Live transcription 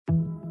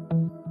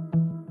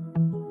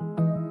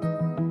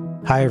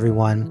Hi,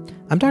 everyone.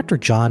 I'm Dr.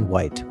 John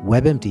White,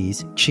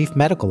 WebMD's Chief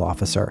Medical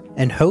Officer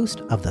and host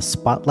of the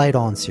Spotlight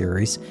On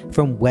series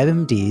from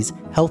WebMD's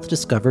Health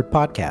Discovered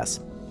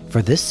podcast.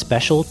 For this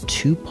special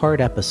two-part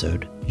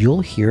episode,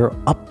 you'll hear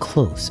up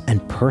close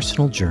and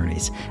personal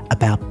journeys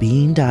about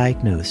being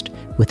diagnosed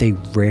with a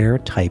rare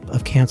type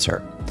of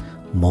cancer,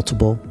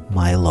 multiple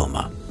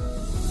myeloma.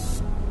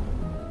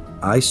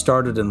 I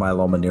started in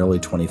myeloma nearly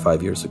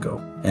 25 years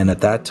ago. And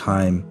at that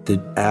time,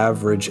 the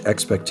average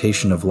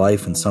expectation of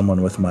life in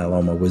someone with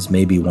myeloma was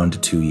maybe 1 to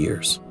 2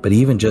 years. But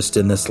even just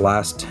in this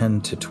last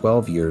 10 to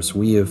 12 years,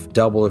 we have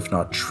doubled, if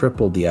not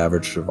tripled, the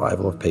average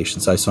survival of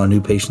patients. I saw a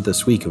new patient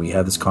this week, and we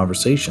had this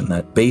conversation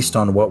that based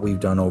on what we've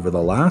done over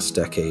the last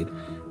decade,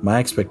 my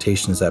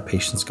expectation is that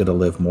patient's going to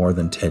live more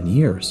than 10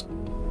 years.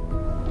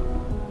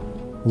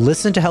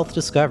 Listen to Health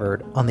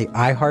Discovered on the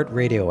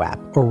iHeartRadio app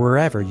or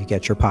wherever you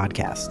get your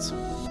podcasts.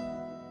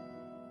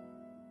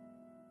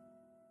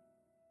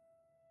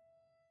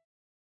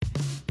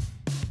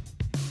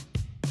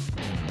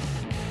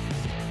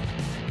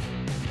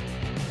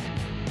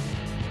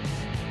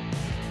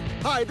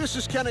 Hi, this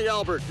is Kenny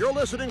Albert. You're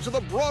listening to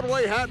the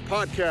Broadway Hat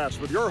Podcast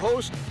with your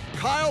host,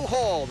 Kyle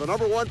Hall, the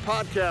 #1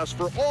 podcast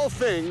for all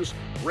things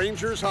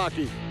Rangers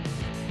hockey.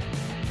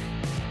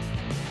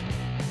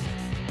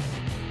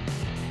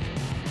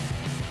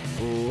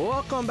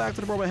 Welcome back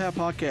to the Broadway Hat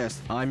Podcast.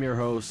 I'm your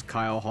host,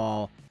 Kyle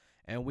Hall,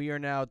 and we are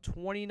now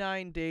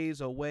 29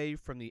 days away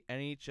from the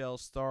NHL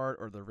start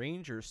or the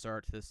Rangers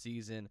start to the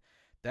season.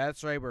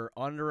 That's right, we're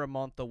under a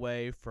month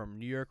away from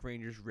New York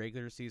Rangers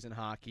regular season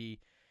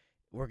hockey.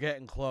 We're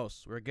getting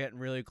close. We're getting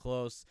really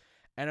close.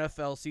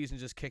 NFL season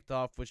just kicked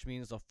off, which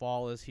means the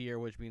fall is here,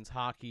 which means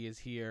hockey is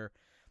here.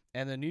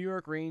 And the New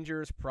York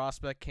Rangers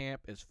prospect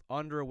camp is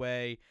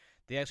underway.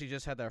 They actually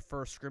just had their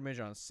first scrimmage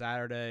on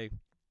Saturday.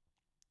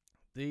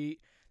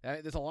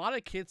 There's a lot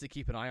of kids to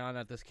keep an eye on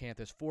at this camp.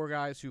 There's 4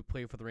 guys who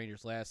played for the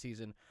Rangers last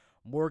season.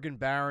 Morgan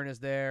Barron is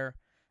there.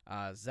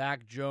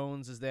 Zach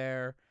Jones is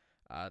there.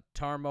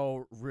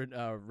 Tarmo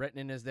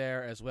Rettinen is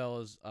there, as well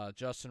as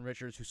Justin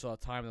Richards, who saw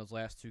time in those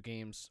last 2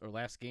 games, or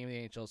last game of the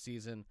NHL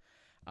season.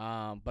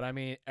 But, I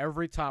mean,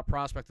 every top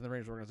prospect in the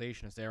Rangers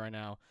organization is there right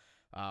now.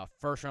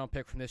 First-round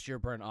pick from this year,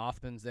 Brent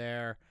Offman's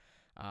there.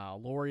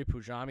 Laurie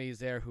Pujami is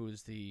there, who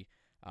is the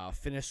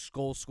Finnish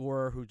goal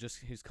scorer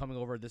who's coming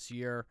over this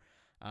year.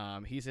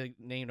 He's a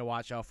name to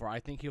watch out for. I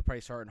think he'll probably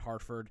start in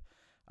Hartford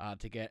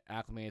to get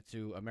acclimated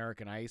to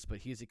American ice, but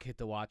he's a kid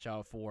to watch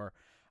out for.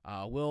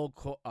 Will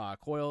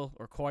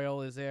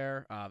Coyle is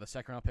there, the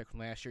second-round pick from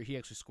last year. He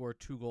actually scored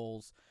 2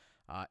 goals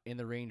in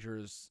the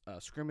Rangers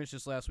scrimmage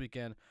this last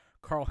weekend.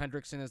 Carl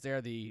Hendrickson is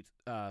there, the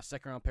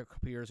second-round pick a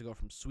couple years ago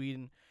from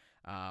Sweden.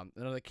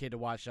 Another kid to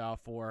watch out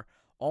for.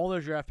 All the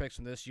draft picks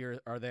from this year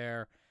are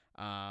there.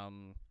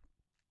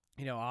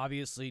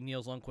 Obviously,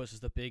 Niels Lundqvist is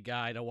the big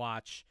guy to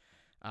watch.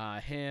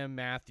 Him,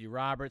 Matthew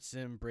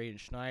Robertson, Braden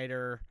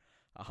Schneider,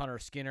 Hunter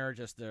Skinner,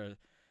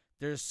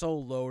 they're so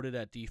loaded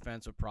at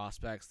defensive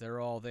prospects. They're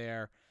all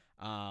there.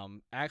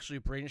 Actually,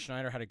 Braden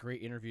Schneider had a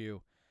great interview.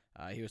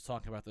 He was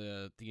talking about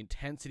the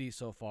intensity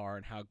so far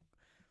and how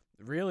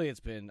really it's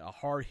been a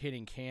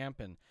hard-hitting camp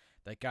and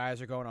that guys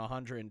are going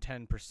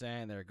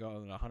 110%. They're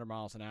going 100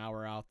 miles an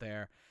hour out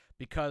there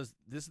because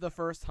this is the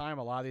first time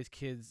a lot of these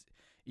kids,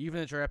 even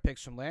the draft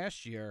picks from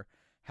last year,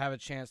 have a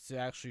chance to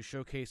actually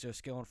showcase their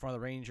skill in front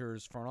of the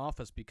Rangers front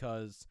office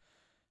because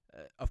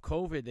of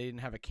COVID. They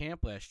didn't have a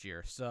camp last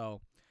year.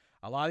 So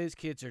a lot of these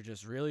kids are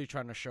just really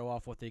trying to show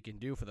off what they can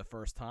do for the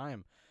first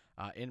time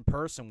in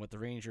person with the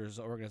Rangers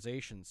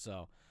organization.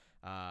 So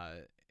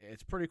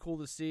it's pretty cool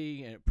to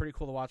see and pretty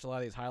cool to watch a lot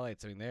of these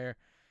highlights. I mean,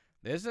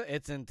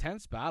 it's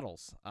intense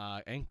battles.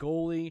 And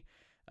goalie,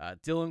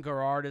 Dylan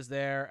Garrard is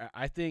there.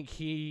 I think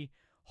he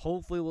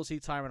hopefully will see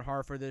time in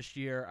Hartford this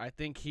year. I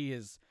think he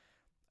is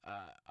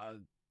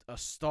a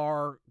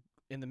star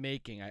in the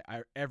making.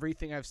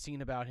 Everything I've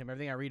seen about him,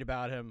 everything I read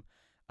about him,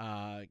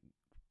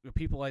 the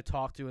people I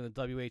talk to in the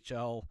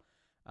WHL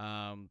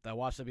that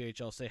watch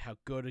WHL say how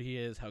good he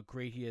is, how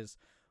great he is,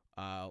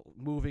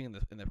 moving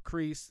in the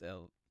crease,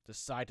 the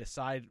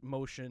side-to-side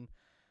motion.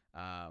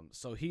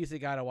 So he's the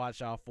guy to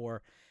watch out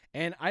for.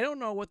 And I don't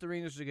know what the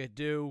Rangers are going to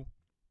do,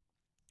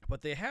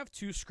 but they have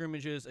 2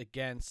 scrimmages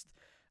against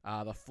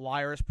the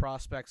Flyers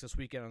prospects this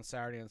weekend on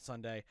Saturday and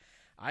Sunday.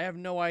 I have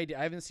no idea.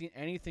 I haven't seen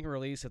anything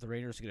released that the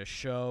Rangers are going to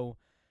show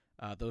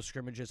those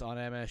scrimmages on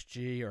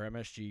MSG or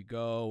MSG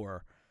Go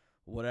or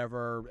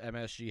whatever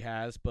MSG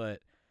has. But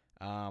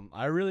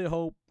I really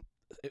hope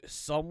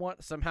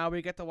somehow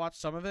we get to watch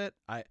some of it.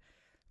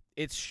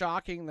 It's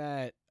shocking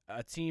that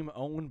a team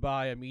owned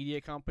by a media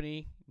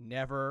company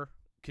never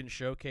can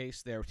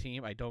showcase their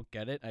team. I don't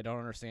get it. I don't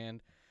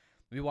understand.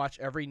 We watch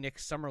every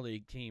Knicks Summer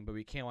League team, but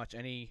we can't watch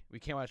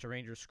a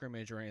Rangers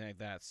scrimmage or anything like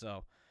that.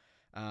 So,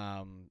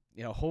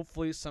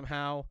 hopefully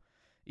somehow,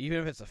 even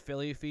if it's a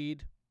Philly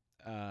feed,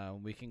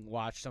 we can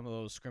watch some of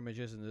those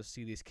scrimmages and just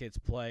see these kids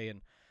play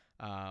and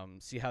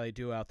see how they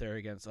do out there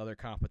against other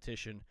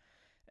competition.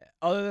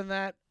 Other than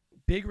that,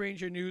 big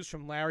Ranger news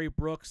from Larry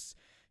Brooks.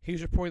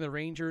 He's reporting the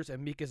Rangers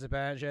and Mika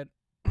Zibanejad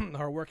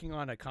are working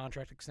on a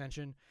contract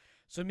extension.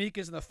 So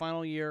Mika's in the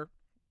final year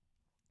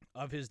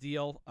of his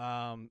deal.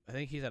 I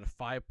think he's at a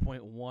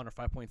 5.1 or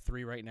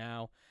 5.3 right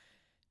now.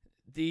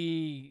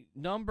 The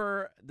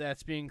number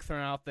that's being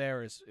thrown out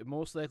there is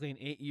most likely an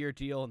 8-year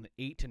deal in the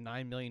 $8 to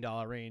 $9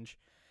 million range.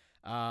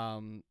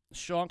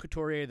 Sean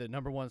Couturier, the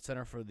number one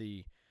center for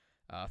the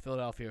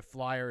Philadelphia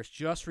Flyers,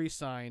 just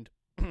re-signed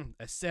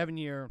a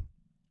 7-year,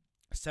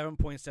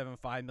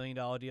 $7.75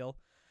 million deal.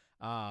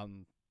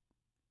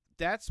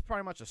 That's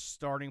pretty much a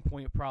starting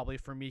point probably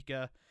for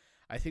Mika.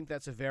 I think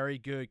that's a very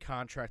good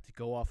contract to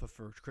go off of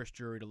for Chris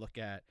Drury to look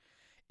at.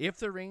 If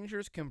the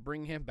Rangers can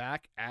bring him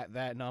back at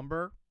that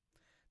number,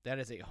 that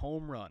is a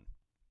home run.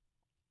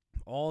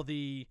 All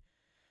the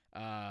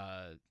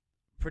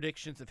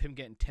predictions of him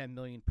getting $10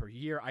 million per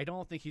year, I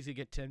don't think he's going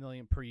to get $10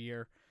 million per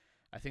year.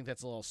 I think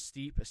that's a little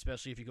steep,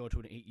 especially if you go to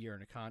an 8-year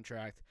in a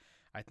contract.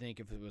 I think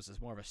if it was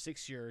more of a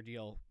 6-year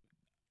deal,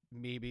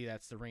 maybe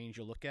that's the range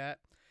you'll look at.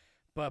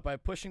 But by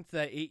pushing to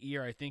that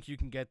 8-year, I think you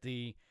can get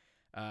the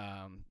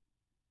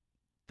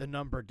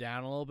number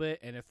down a little bit.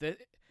 And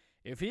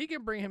if he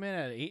can bring him in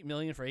at $8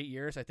 million for 8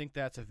 years, I think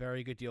that's a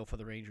very good deal for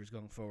the Rangers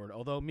going forward.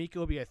 Although Mika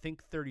will be, I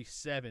think,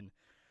 37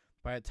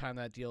 by the time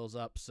that deal is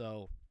up.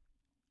 So,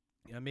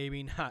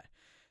 maybe not.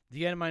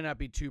 The end might not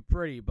be too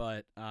pretty,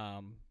 but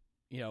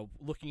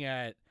looking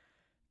at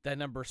that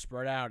number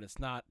spread out, it's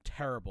not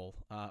terrible.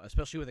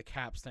 Especially with the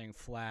cap staying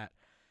flat,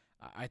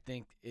 I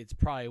think it's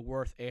probably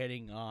worth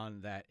adding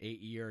on that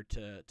 8-year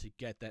to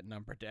get that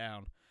number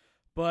down.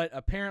 But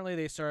apparently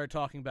they started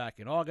talking back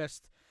in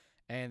August,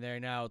 and they're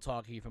now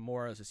talking even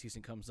more as the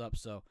season comes up.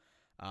 So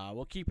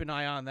we'll keep an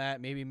eye on that.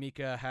 Maybe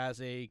Mika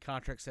has a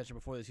contract extension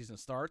before the season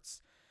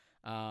starts.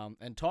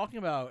 And talking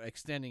about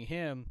extending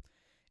him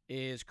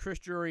is Chris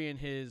Drury in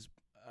his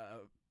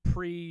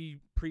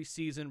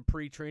preseason,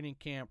 pre-training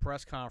camp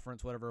press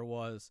conference, whatever it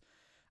was,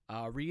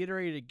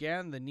 reiterated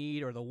again the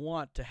need or the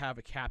want to have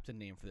a captain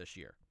name for this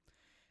year.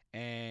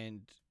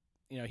 And,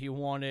 he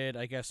wanted,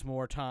 I guess,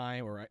 more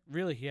time, or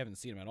really he haven't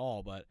seen him at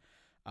all, but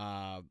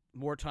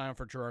more time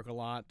for Gerard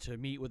Gallant to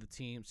meet with the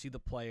team, see the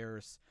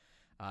players,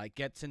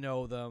 get to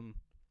know them,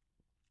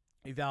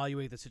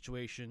 evaluate the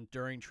situation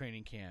during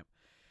training camp.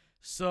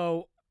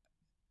 So,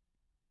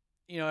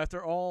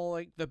 after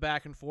all the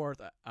back and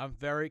forth, I'm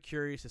very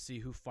curious to see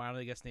who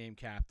finally gets named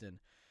captain.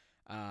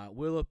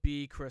 Will it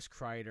be Chris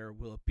Kreider?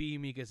 Will it be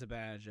Mika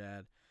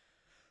Zibanejad?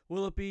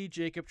 Will it be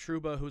Jacob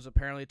Trouba, who's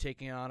apparently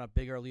taking on a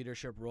bigger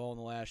leadership role in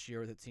the last year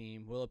with the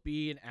team? Will it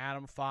be an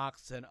Adam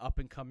Fox, an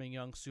up-and-coming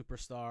young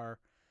superstar?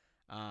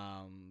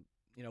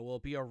 Will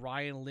it be a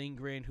Ryan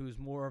Lindgren, who's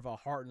more of a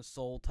heart and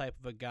soul type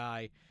of a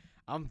guy?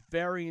 I'm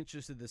very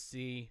interested to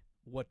see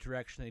what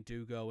direction they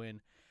do go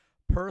in.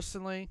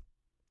 Personally,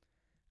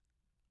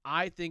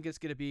 I think it's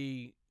going to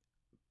be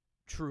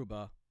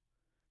Trouba,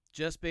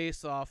 just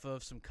based off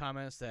of some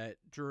comments that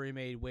Drury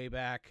made way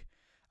back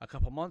a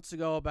couple months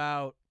ago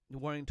about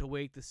wanting to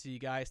wait to see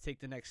guys take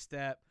the next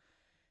step.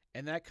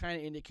 And that kind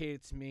of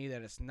indicated to me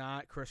that it's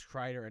not Chris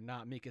Kreider and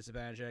not Mika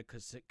Zibanejad,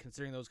 because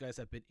considering those guys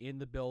have been in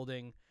the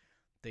building,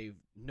 they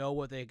know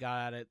what they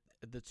got at it,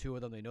 the two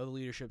of them. They know the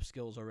leadership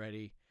skills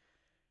already.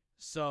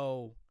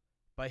 So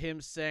by him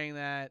saying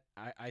that,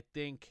 I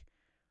think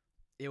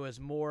it was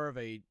more of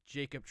a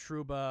Jacob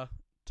Trouba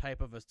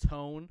type of a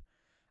tone.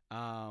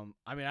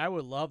 I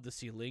would love to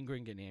see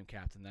Lindgren get named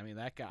captain.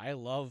 That guy, I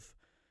love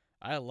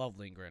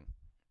Lindgren.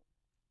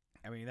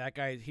 That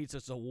guy, he's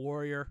just a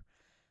warrior.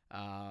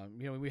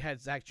 We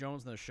had Zach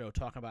Jones on the show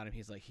talking about him.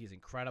 He's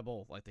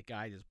incredible. The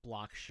guy just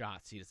blocks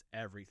shots. He does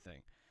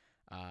everything.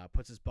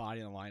 Puts his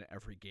body on the line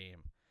every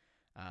game.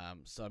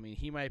 So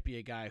he might be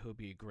a guy who would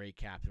be a great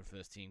captain for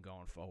this team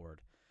going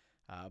forward.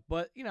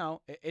 But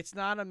it's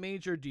not a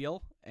major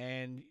deal,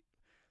 and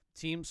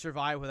teams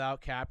survive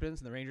without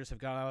captains, and the Rangers have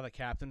gone out with a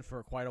captain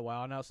for quite a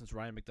while now since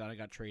Ryan McDonough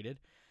got traded.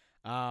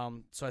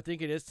 So I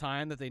think it is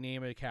time that they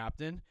name a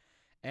captain,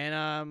 and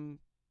I'm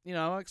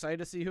excited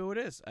to see who it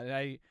is.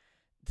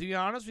 To be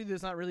honest with you,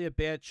 it's not really a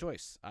bad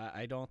choice.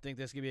 I don't think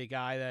there's gonna be a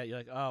guy that you're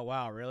like, oh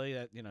wow, really?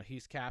 That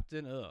he's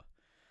captain. Ugh.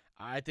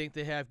 I think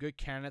they have good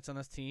candidates on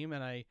this team,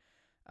 and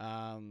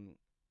I'm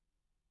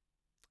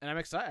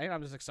excited.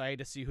 I'm just excited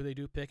to see who they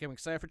do pick. I'm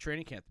excited for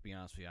training camp, to be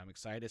honest with you. I'm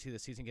excited to see the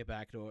season get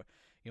back to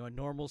a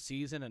normal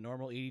season, a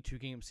normal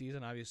 82-game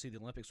season. Obviously, the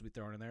Olympics will be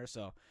thrown in there,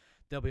 so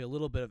there'll be a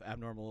little bit of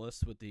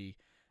abnormalness with the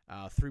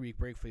 3-week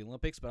break for the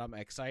Olympics. But I'm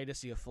excited to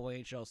see a full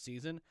NHL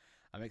season.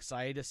 I'm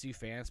excited to see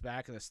fans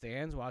back in the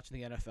stands watching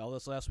the NFL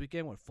this last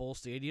weekend with full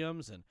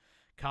stadiums, and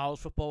college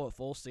football with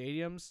full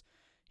stadiums.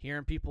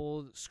 Hearing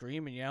people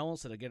scream and yell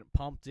instead of getting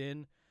pumped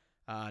in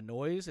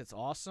noise. It's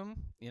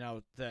awesome.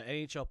 The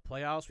NHL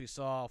playoffs, we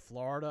saw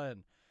Florida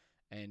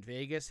and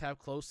Vegas have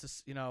close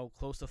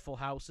to full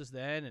houses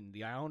then, and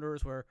the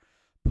Islanders were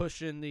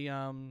pushing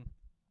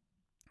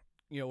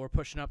we're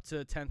pushing up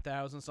to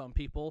 10,000 something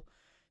people.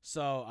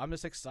 So I'm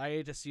just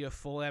excited to see a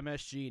full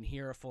MSG and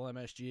hear a full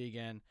MSG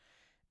again,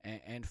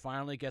 and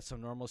finally get some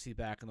normalcy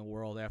back in the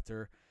world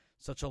after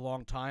such a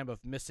long time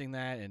of missing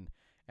that,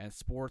 and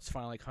sports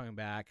finally coming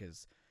back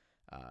is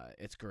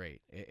it's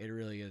great. It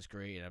really is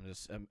great.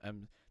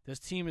 I'm this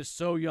team is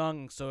so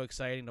young, so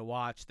exciting to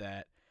watch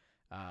that,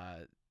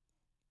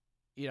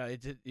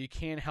 you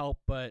can't help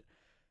but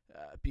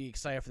be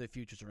excited for the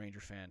future as a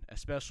Ranger fan,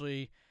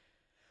 especially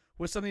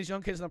with some of these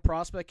young kids in the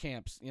prospect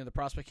camps. The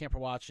prospect camp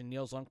we're watching,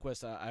 Niels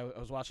Lundqvist, I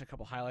was watching a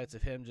couple highlights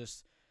of him,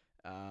 just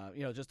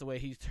the way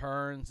he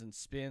turns and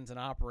spins and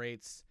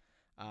operates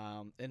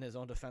in his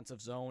own defensive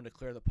zone to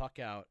clear the puck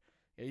out.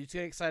 You just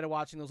get excited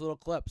watching those little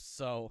clips.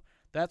 So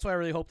that's why I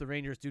really hope the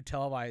Rangers do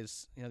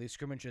televise, these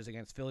scrimmages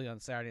against Philly on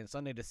Saturday and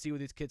Sunday to see what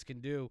these kids can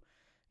do,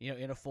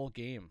 in a full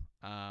game.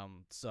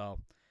 So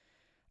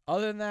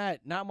other than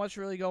that, not much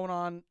really going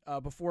on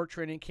before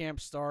training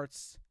camp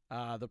starts.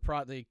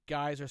 The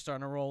guys are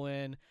starting to roll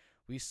in.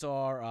 We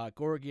saw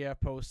Georgiev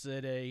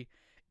posted a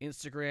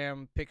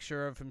Instagram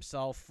picture of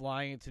himself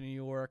flying into New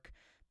York.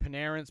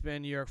 Panarin's been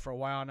in New York for a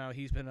while now.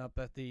 He's been up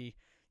at the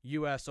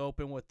U.S.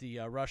 Open with the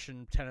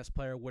Russian tennis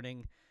player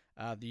winning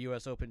the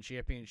U.S. Open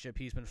championship.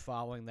 He's been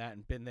following that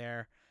and been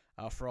there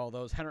for all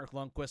those. Henrik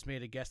Lundqvist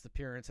made a guest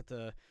appearance at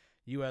the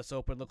U.S.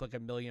 Open. Looked like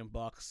 $1 million.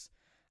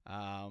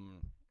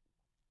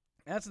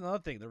 That's another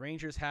thing. The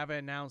Rangers haven't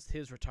announced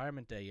his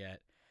retirement day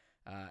yet,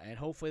 and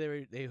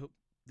hopefully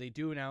they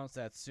do announce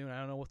that soon. I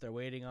don't know what they're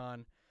waiting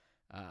on.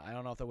 I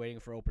don't know if they're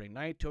waiting for opening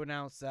night to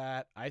announce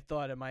that. I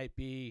thought it might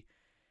be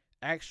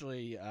I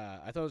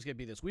thought it was going to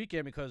be this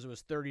weekend because it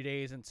was 30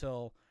 days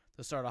until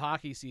the start of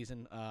hockey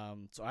season.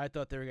 So I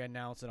thought they were going to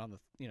announce it on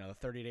the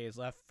 30 days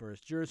left for his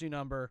jersey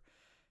number.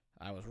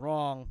 I was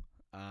wrong.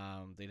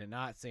 They did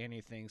not say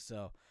anything.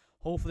 So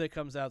hopefully it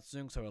comes out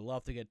soon. So I would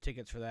love to get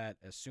tickets for that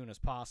as soon as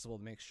possible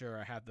to make sure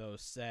I have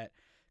those set,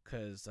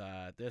 because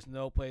there's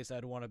no place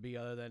I'd want to be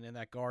other than in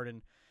that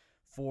garden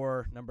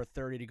for number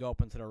 30 to go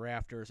up into the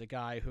rafters. A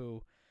guy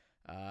who,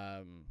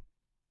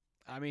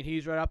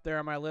 he's right up there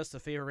on my list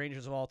of favorite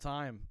Rangers of all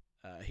time.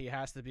 He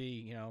has to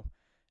be,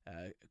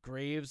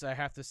 Graves, I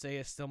have to say,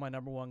 is still my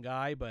number one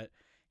guy, but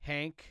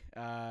Hank,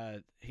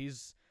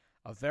 he's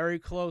a very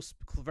close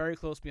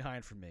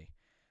behind for me.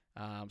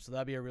 So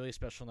that'd be a really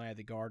special night at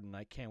the Garden.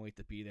 I can't wait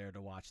to be there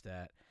to watch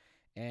that.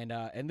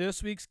 And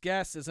this week's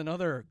guest is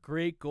another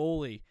great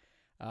goalie,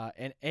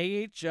 an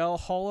AHL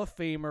Hall of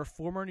Famer,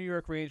 former New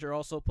York Ranger,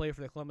 also played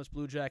for the Columbus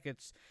Blue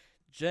Jackets,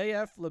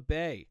 J.F.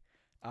 Labbe.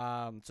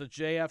 So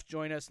JF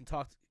joined us and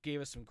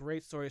gave us some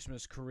great stories from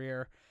his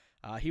career.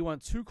 He won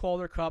 2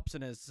 Calder Cups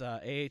in his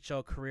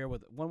AHL career,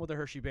 one with the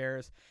Hershey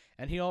Bears,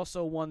 and he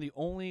also won the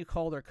only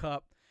Calder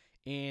Cup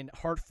in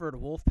Hartford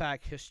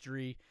Wolfpack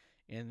history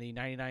in the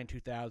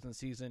 99-2000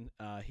 season.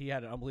 He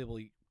had an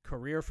unbelievable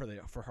career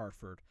for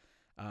Hartford.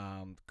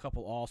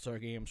 Couple All-Star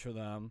games for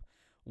them.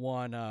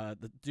 Won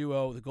the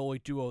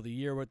goalie duo of the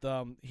year with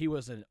them. He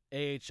was an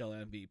AHL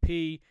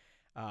MVP.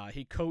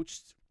 He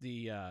coached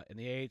in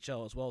the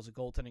AHL as well as a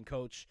goaltending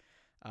coach.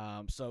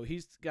 So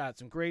he's got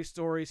some great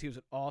stories. He was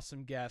an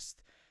awesome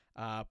guest.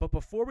 But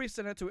before we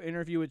send it to an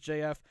interview with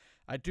JF,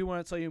 I do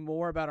want to tell you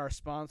more about our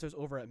sponsors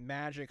over at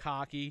Magic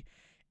Hockey.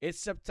 It's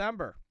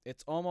September.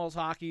 It's almost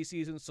hockey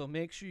season, so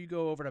make sure you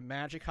go over to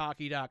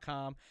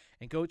MagicHockey.com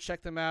and go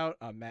check them out.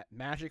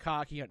 Magic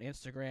Hockey on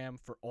Instagram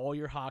for all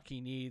your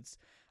hockey needs,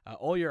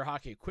 all your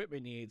hockey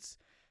equipment needs.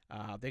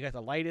 They got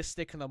the lightest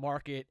stick in the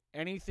market.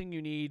 Anything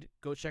you need,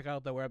 go check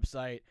out their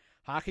website.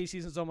 Hockey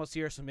season's almost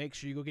here, so make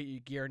sure you go get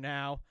your gear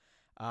now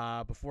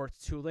before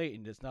it's too late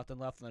and there's nothing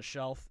left on the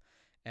shelf,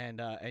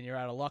 and you're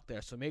out of luck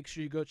there. So make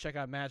sure you go check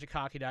out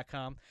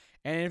MagicHockey.com.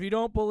 And if you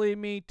don't believe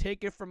me,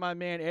 take it from my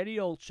man Eddie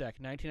Olczyk,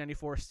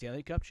 1994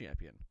 Stanley Cup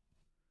champion.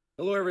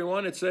 Hello,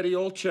 everyone. It's Eddie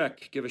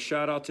Olczyk. Give a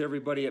shout-out to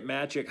everybody at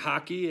Magic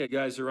Hockey. You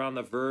guys are on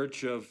the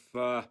verge of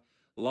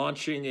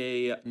launching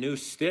a new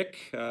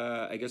stick.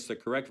 I guess the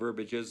correct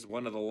verbiage is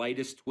one of the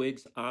lightest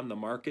twigs on the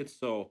market.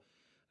 So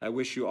I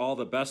wish you all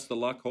the best of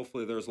luck.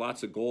 Hopefully there's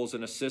lots of goals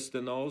and assists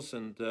in those,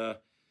 and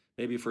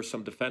maybe for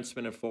some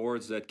defensemen and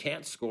forwards that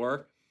can't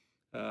score,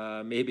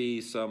 maybe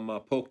some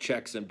poke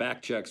checks and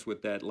back checks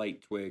with that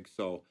light twig.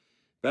 So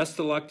best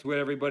of luck to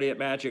everybody at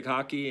Magic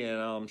Hockey, and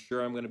I'm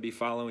sure I'm going to be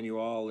following you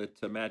all at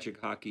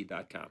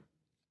MagicHockey.com.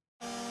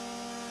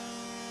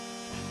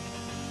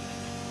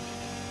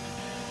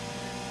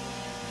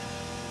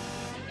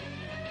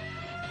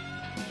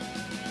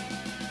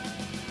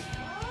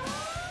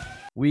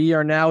 We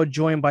are now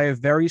joined by a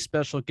very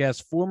special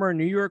guest, former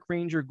New York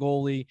Ranger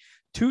goalie,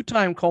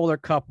 2-time Calder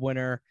Cup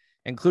winner,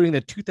 including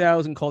the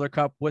 2000 Calder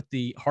Cup with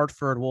the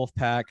Hartford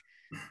Wolfpack,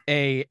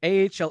 a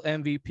AHL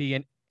MVP,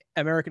 and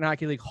American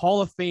Hockey League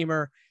Hall of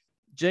Famer,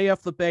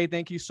 J.F. Labbe.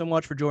 Thank you so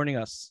much for joining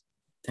us.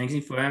 Thank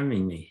you for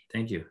having me.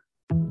 Thank you.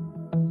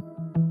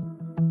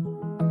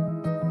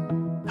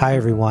 Hi,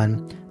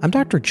 everyone. I'm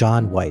Dr.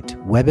 John White,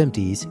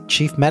 WebMD's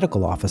Chief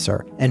Medical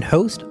Officer and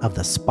host of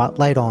the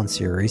Spotlight On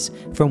series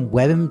from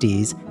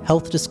WebMD's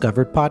Health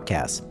Discovered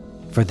podcast.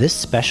 For this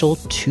special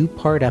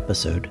 2-part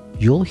episode,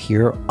 you'll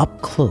hear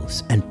up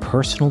close and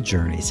personal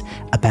journeys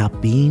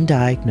about being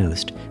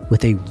diagnosed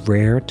with a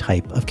rare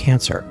type of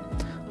cancer,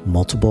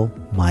 multiple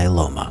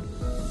myeloma.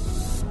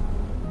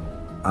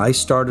 I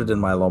started in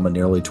myeloma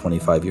nearly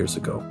 25 years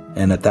ago.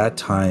 And at that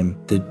time,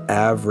 the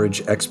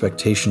average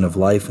expectation of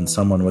life in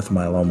someone with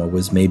myeloma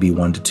was maybe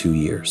 1 to 2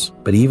 years.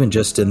 But even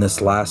just in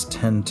this last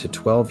 10 to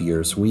 12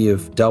 years, we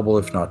have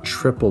doubled, if not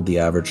tripled, the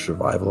average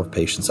survival of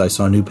patients. I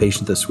saw a new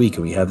patient this week,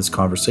 and we had this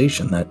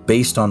conversation that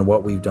based on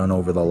what we've done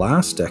over the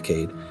last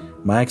decade,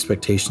 my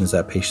expectation is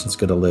that patient's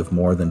going to live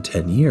more than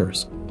 10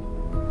 years.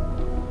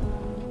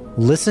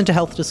 Listen to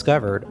Health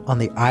Discovered on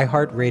the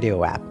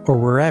iHeartRadio app or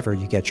wherever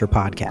you get your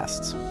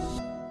podcasts.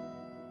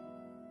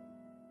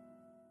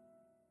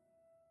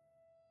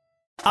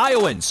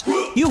 Iowans,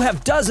 you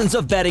have dozens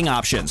of betting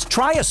options.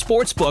 Try a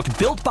sports book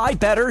built by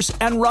bettors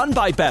and run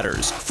by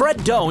bettors.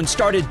 Fred Doan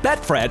started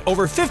Betfred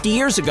over 50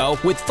 years ago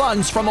with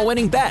funds from a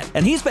winning bet,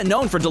 and he's been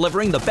known for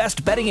delivering the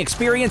best betting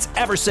experience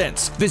ever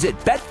since. Visit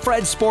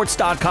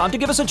betfredsports.com to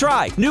give us a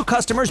try. New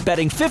customers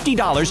betting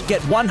 $50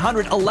 get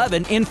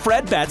 111 in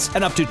Fred bets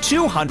and up to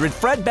 200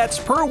 Fred bets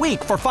per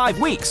week for 5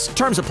 weeks.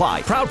 Terms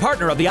apply. Proud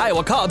partner of the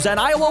Iowa Cubs and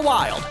Iowa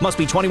Wild. Must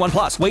be 21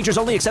 plus. Wagers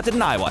only accepted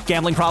in Iowa.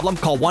 Gambling problem?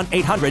 Call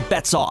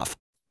 1-800-BETS-OFF.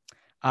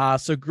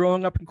 So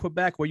growing up in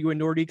Quebec, were you a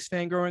Nordiques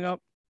fan growing up?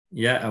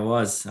 Yeah, I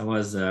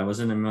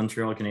wasn't a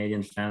Montreal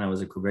Canadian fan. I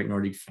was a Quebec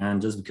Nordique fan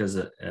just because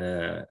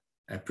I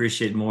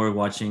appreciate more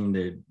watching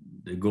the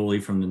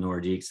goalie from the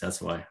Nordiques.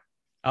 That's why.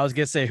 I was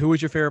going to say, who was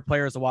your favorite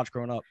players to watch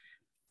growing up?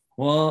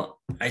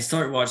 Well, I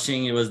started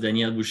watching, it was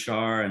Daniel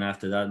Bouchard, and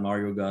after that,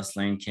 Mario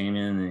Gosselin came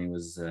in, and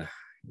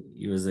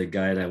he was a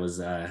guy that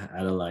was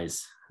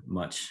idolized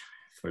much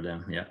for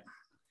them. Yeah.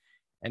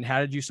 And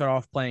how did you start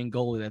off playing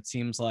goalie? That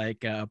seems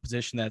like a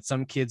position that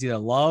some kids either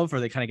love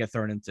or they kind of get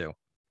thrown into.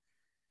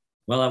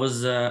 Well, I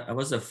was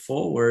a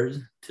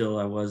forward till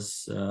I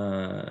was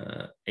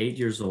 8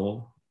 years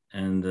old,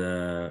 and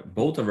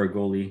both of our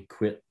goalie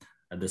quit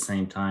at the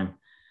same time.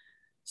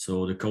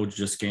 So the coach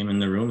just came in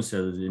the room and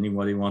said,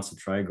 "Anybody wants to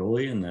try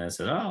goalie?" And I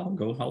said,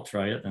 I'll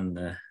try it. And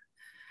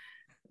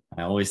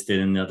I always stayed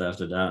in net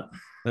after that.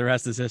 The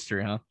rest is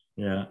history, huh?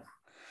 Yeah.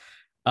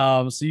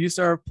 So you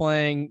started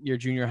playing your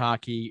junior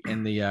hockey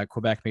in the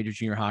Quebec Major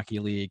Junior Hockey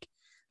League.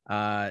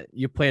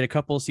 You played a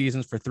couple of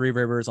seasons for Three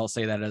Rivers. I'll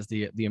say that as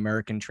the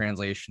American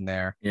translation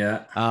there.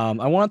 Yeah.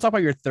 I want to talk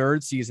about your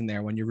third season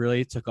there when you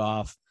really took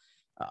off.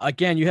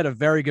 Again, you had a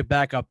very good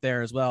backup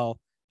there as well.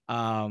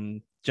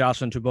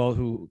 Jocelyn Thibault,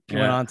 who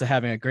went on to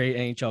having a great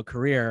NHL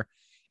career.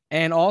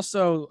 And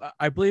also,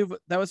 I believe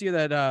that was the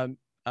year that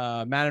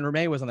Manon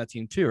Remay was on that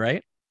team too,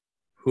 right?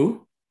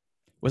 Who?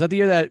 Was that the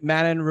year that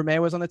Manon Remay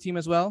was on the team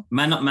as well?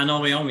 Manon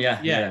Remay,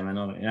 yeah.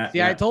 Manon, yeah. See,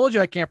 yeah. I told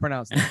you I can't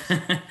pronounce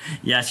it.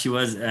 Yeah, she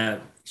was.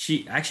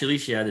 She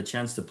had a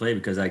chance to play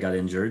because I got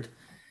injured,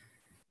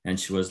 and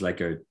she was like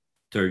our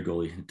third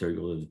goalie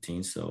of the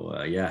team. So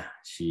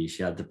she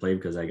had to play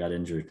because I got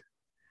injured.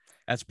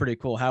 That's pretty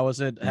cool. How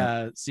was it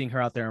seeing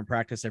her out there in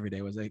practice every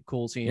day? Was it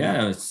cool seeing her?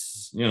 Yeah,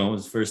 it's it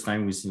was the first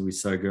time we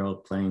saw a girl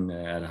playing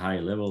at a high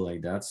level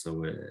like that.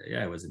 So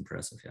it was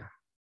impressive. Yeah.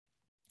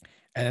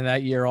 And in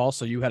that year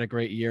also, you had a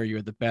great year. You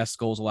had the best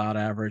goals allowed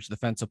average,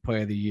 defensive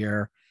player of the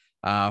year,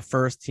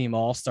 first team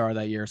all-star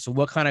that year. So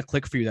what kind of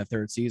clicked for you that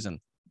third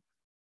season?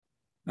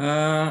 We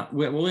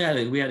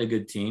had a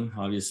good team.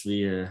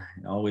 Obviously, it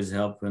always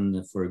helps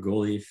for a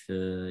goalie if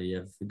you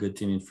have a good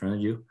team in front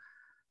of you.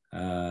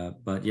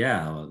 But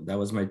yeah, that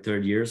was my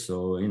third year.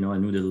 So, I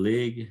knew the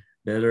league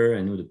better.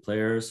 I knew the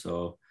players.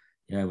 So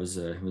yeah, it was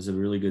a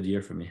really good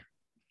year for me.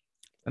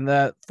 And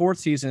that fourth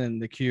season in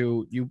the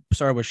Q, you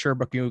started with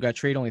Sherbrooke. You got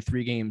traded only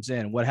 3 games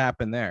in. What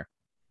happened there?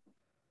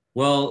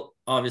 Well,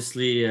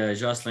 obviously,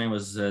 Jocelyn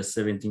was a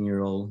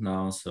 17-year-old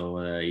now,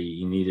 so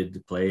he needed to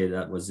play.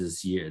 That was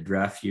his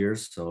draft year.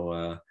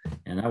 So,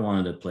 and I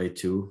wanted to play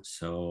too.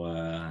 So,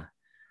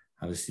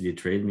 obviously, they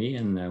traded me,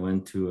 and I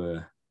went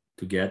to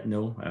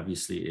Gatineau.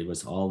 Obviously, it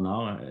was all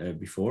now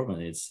before, but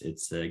it's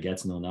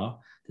Gatineau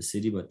now, the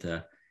city. But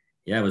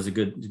yeah, it was a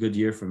good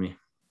year for me.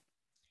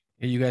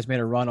 You guys made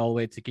a run all the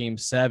way to Game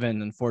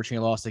 7.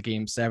 Unfortunately, lost to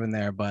Game 7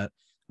 there, but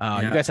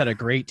you guys had a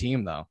great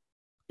team, though.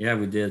 Yeah,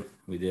 we did.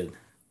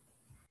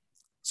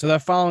 So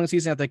that following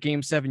season, at that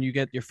Game 7, you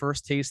get your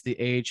first taste of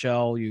the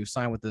AHL. You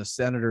signed with the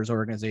Senators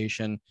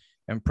organization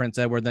and Prince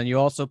Edward. Then you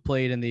also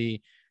played in the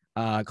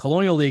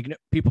Colonial League.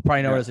 People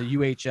probably know it as a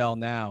UHL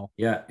now.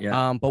 Yeah.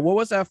 But what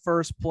was that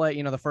first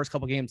play? The first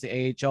couple games,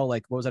 the AHL.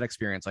 Like, what was that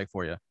experience like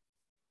for you?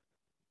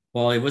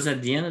 Well, it was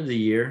at the end of the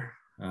year.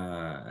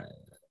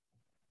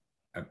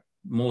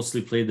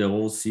 Mostly played the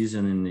whole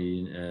season in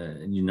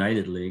the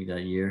United League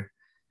that year,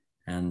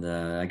 and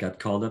I got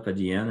called up at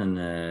the end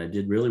and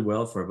did really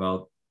well for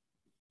about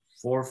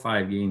 4 or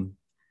 5 games,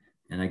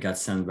 and I got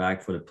sent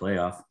back for the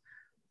playoff.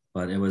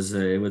 But it was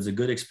a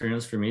good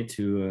experience for me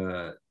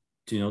to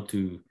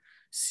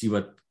see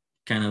what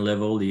kind of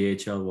level the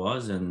AHL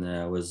was, and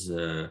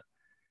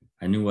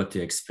I knew what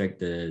to expect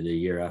the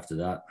year after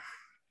that.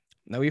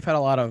 Now we've had a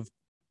lot of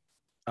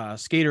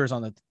skaters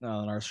on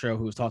our show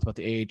who's talked about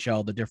the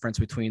AHL, the difference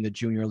between the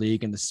junior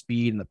league and the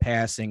speed and the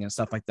passing and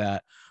stuff like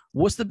that.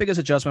 What's the biggest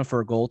adjustment for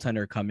a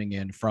goaltender coming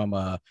in from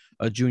a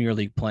junior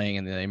league playing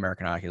in the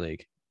American Hockey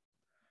League?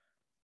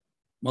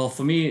 Well,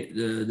 for me,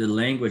 the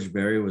language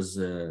barrier was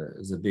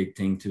a big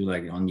thing too.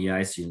 Like on the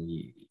ice,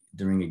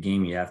 during a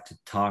game, you have to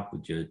talk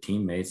with your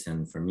teammates,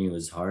 and for me, it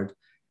was hard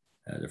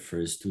the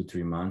first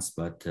 2-3 months.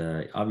 But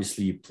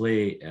obviously, you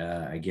play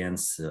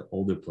against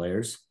older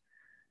players.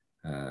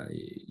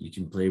 You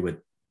can play with,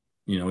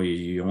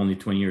 you're only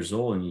 20 years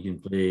old, and you can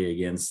play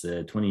against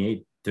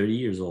 28, 30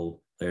 years old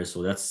players.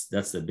 So that's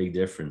the big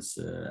difference,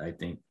 I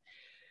think,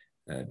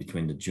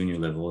 between the junior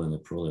level and the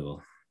pro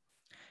level.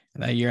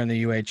 And that year in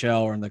the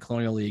UHL or in the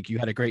Colonial League, you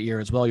had a great year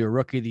as well. You were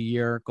Rookie of the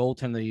Year,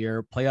 Goaltender of the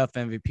Year, Playoff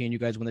MVP, and you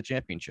guys won the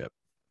championship.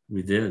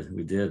 We did.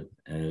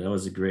 That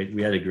was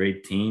we had a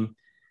great team,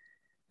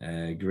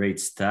 great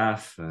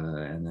staff,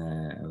 and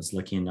I was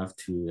lucky enough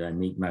to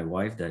meet my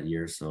wife that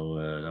year.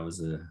 So that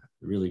was a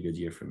really good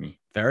year for me.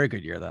 Very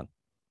good year then.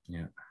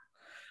 Yeah.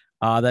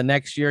 The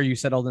next year you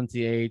settled into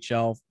the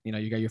AHL.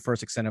 You got your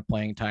first extended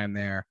playing time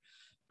there.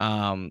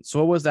 So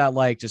what was that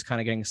like, just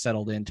kind of getting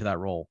settled into that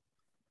role?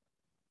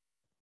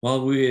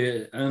 Well,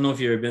 I don't know if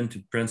you've ever been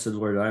to Prince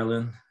Edward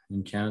Island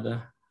in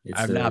Canada.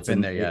 I've not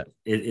been there yet.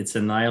 It's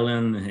an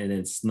island, and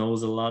it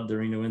snows a lot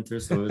during the winter,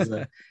 so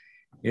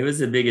it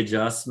was a big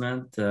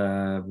adjustment.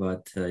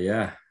 But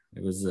yeah,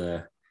 it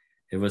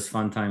was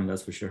fun time,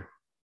 that's for sure.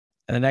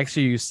 And the next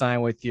year you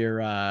signed with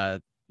your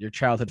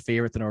childhood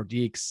favorite, the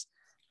Nordiques.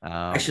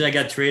 Actually, I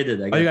got traded.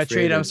 You got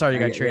traded. I'm sorry, you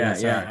got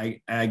traded. Yeah,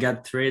 I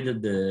got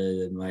traded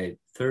my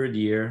third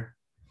year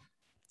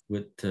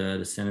with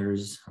the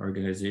Senators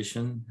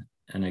organization,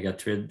 and I got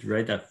traded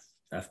right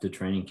after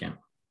training camp.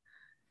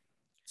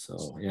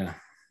 So yeah,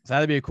 so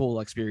that'd be a cool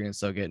experience.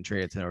 So getting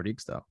traded to the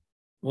Nordiques, though.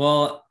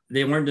 Well,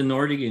 they weren't the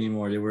Nordic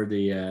anymore. They were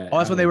the.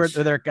 That's when they were.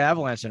 They're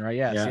Avalanche, right?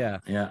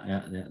 Yes,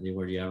 yeah. They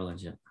were the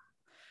Avalanche. Yeah.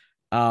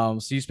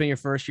 So you spent your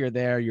first year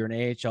there. You're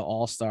an AHL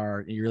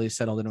All-Star. And you really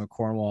settled into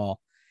Cornwall,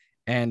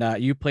 and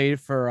you played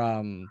for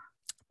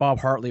Bob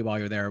Hartley while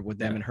you're there with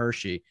them in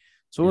Hershey.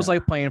 So it was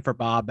like playing for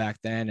Bob back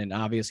then, and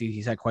obviously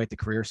he's had quite the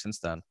career since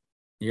then.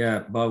 Yeah,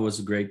 Bob was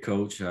a great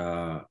coach.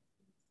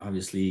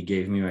 Obviously, he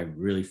gave me my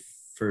really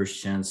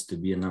first chance to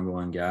be a number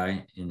one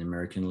guy in the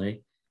American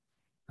League.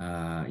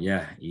 Bob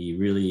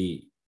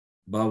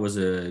was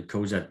a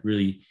coach that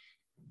really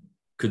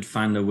could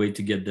find a way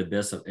to get the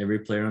best of every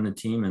player on the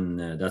team, and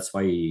that's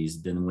why he's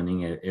been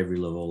winning at every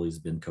level he's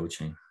been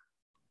coaching.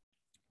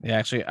 Yeah,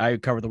 actually, I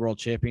covered the World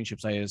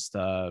Championships. I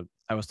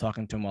was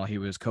talking to him while he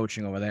was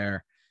coaching over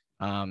there.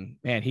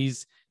 Man,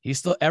 he's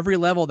still every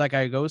level that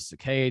guy goes to,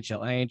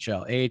 KHL,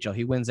 NHL, AHL.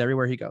 He wins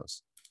everywhere he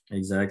goes.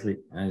 Exactly.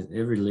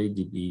 Every league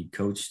he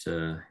coached,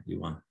 he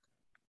won.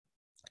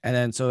 And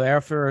then so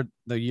after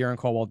the year in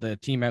Cornwall, the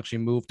team actually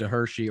moved to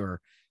Hershey or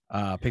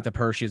picked up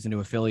Hershey as a new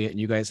affiliate, and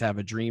you guys have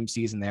a dream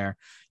season there.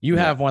 You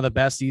have one of the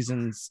best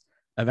seasons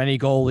of any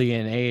goalie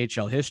in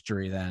AHL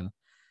history then.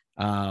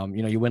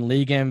 You win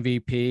league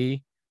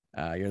MVP,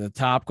 you're the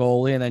top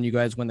goalie, and then you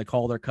guys win the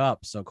Calder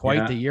Cup. So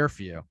quite the year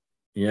for you.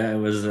 Yeah, it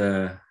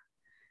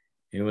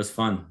was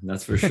fun.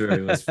 That's for sure.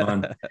 It was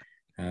fun.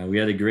 We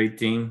had a great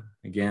team.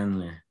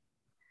 Again,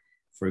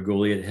 for a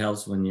goalie, it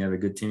helps when you have a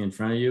good team in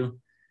front of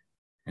you.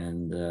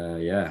 And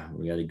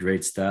we had a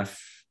great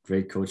staff,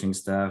 great coaching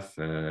staff.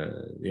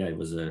 It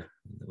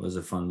was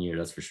a fun year,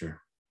 that's for sure.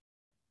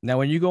 Now,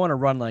 when you go on a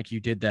run like you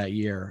did that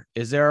year,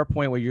 is there a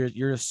point where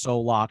you're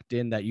so locked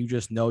in that you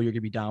just know you're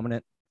gonna be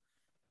dominant?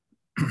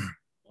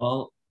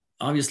 Well,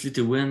 obviously,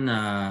 to win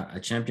a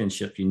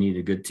championship, you need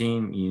a good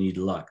team. You need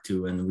luck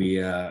too, and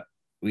we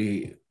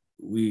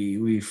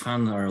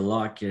found our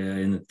luck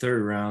in the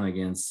third round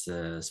against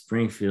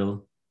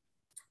Springfield.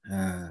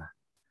 I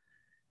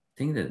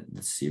think that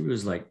the series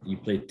was like you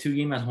played 2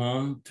 games at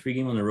home, 3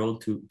 games on the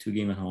road, two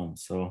games at home.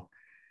 So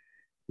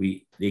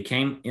they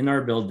came in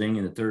our building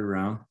in the third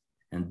round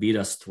and beat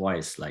us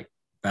twice, like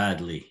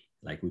badly.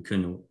 Like we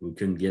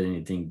couldn't get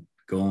anything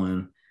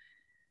going.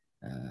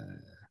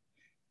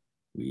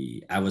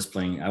 I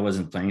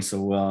wasn't playing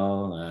so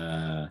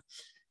well.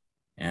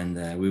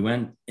 And we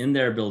went in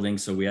their building.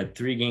 So we had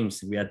 3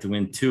 games. We had to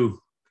win 2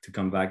 to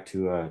come back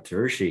to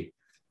Hershey.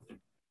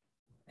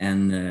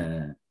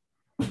 And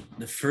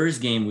the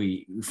first game,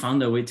 we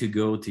found a way to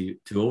go to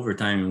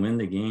overtime and win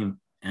the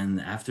game.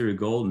 And after the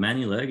goal,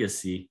 Manny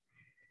Legacy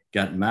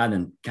got mad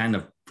and kind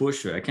of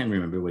pushed her. I can't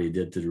remember what he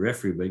did to the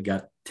referee, but he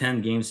got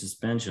 10 game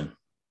suspension.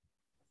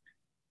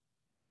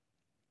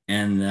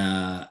 And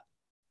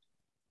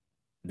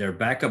their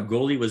backup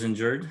goalie was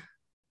injured.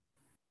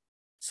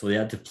 So they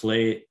had to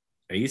play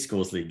an East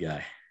Coast League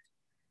guy.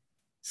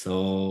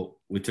 So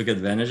we took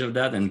advantage of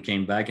that and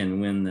came back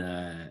and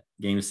win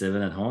Game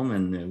 7 at home,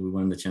 and we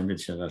won the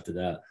championship after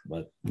that.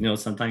 But,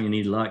 sometimes you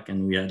need luck,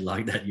 and we had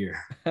luck that year.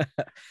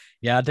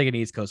 Yeah, I'd take an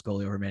East Coast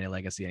goalie over Manny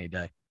Legacy any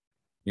day.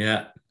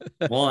 Yeah.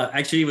 Well,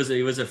 actually,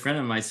 he was a friend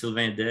of mine,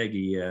 Sylvain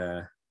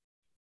Degg.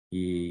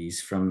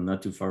 He's from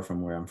not too far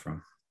from where I'm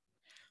from.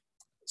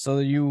 So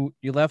you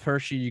left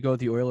Hershey, you go to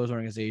the Oilers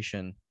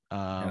organization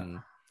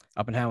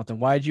up in Hamilton.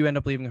 Why did you end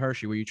up leaving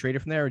Hershey? Were you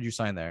traded from there or did you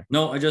sign there?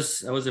 No, I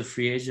was a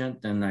free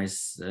agent, and I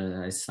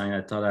signed.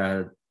 I thought I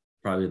had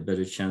probably a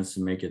better chance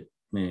to make it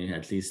maybe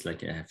at least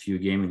like a few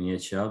games in the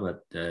EHL,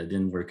 but it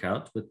didn't work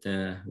out with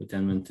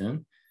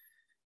Edmonton.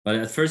 But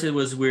at first it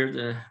was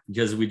weird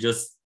because we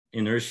just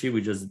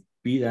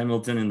beat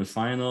Hamilton in the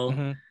final,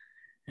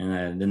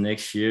 and the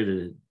next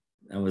year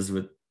I was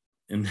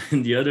in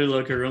the other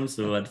locker room.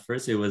 So at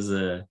first it was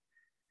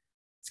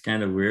it's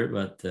kind of weird,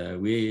 but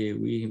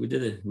we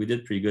did it. We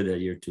did pretty good that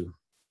year too.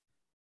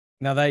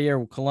 Now that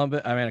year,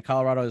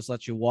 Colorado just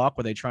let you walk.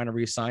 Were they trying to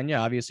re-sign you?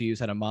 Obviously, you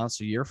had a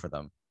monster year for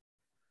them.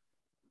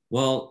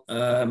 Well,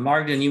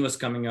 Mark Denis was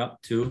coming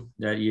up too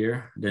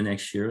the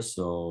next year.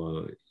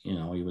 So, he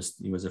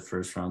was a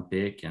first round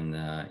pick, and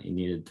he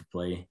needed to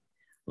play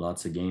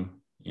lots of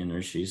game in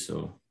Hershey.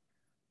 So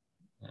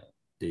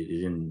they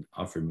didn't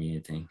offer me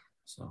anything.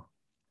 So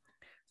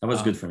that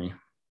was good for me.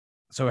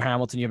 So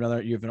Hamilton, you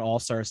have an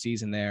all-star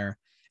season there,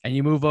 and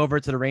you move over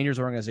to the Rangers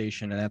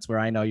organization, and that's where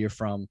I know you're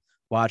from,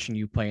 watching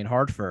you play in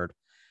Hartford.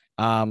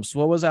 So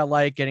what was that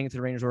like getting into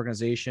the Rangers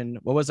organization?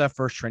 What was that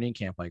first training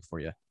camp like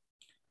for you?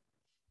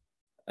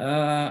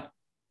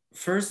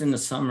 First in the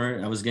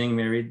summer, I was getting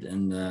married,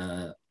 and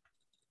the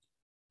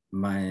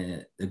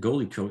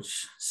goalie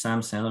coach,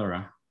 Sam St.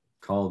 Laurent,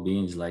 called me,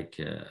 and he's like,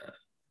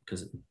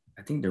 because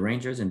I think the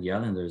Rangers and the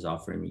Islanders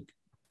offered me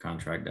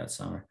contract that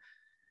summer.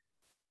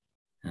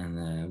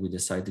 And we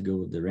decided to go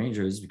with the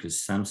Rangers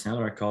because Sam St.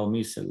 Laurent called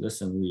me, said,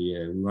 listen, we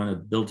want to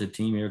build a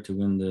team here to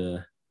win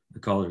the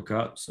Calder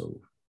Cup.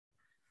 So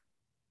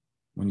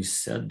when he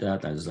said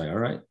that, I was like, all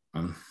right,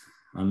 I'm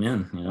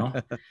in,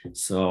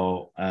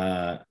 So,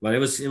 but it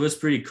was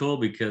pretty cool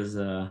because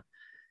I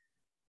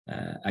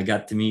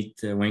got to meet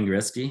Wayne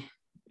Gretzky.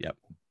 Yep.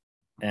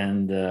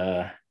 And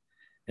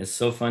it's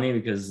so funny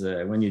because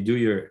when you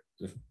do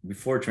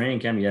before training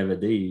camp, you have a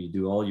day, you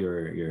do all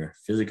your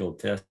physical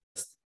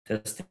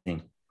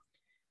testing.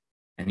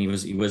 And he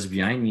was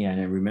behind me, and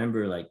I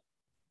remember like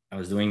I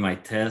was doing my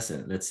test,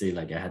 and let's say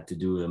like I had to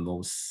do the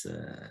most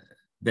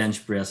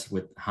bench press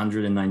with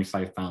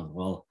 195 pounds.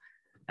 Well,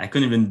 I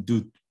couldn't even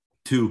do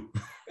 2,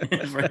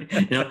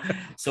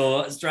 So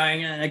I was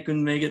trying, and I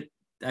couldn't make it.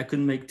 I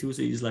couldn't make 2.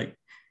 So he's like,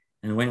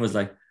 and Wayne was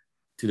like,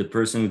 to the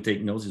person who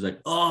take notes, he's like,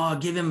 oh,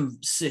 give him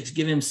 6.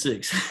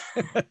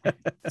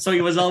 So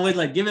he was always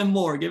like, give him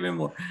more.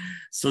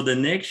 So the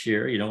next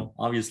year,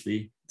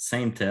 obviously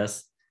same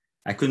test,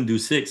 I couldn't do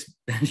 6.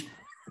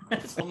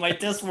 So my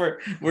tests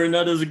were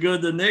not as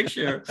good the next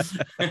year.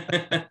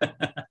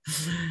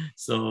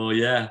 So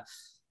yeah.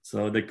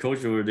 So the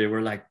coach over there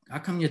were like, how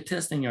come your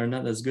testing are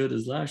not as good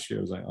as last year?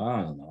 I was like,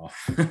 I don't know.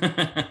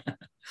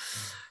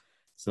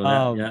 So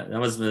that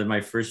was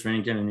my first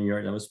training camp in New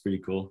York. That was pretty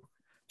cool.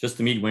 Just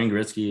to meet Wayne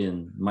Gretzky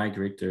and Mike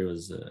Richter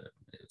was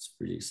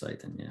pretty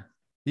exciting. Yeah.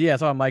 Yeah, I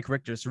thought Mike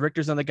Richter. So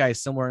Richter's another guy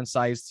similar in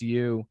size to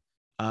you.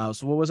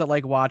 So what was it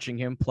like watching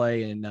him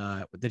play? And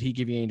did he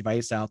give you any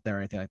advice out there or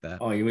anything like that?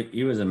 Oh,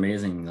 he was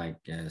amazing. Like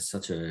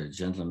such a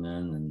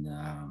gentleman,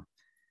 and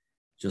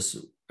just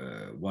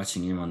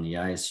watching him on the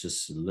ice,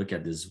 just look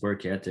at his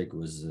work ethic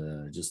was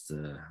just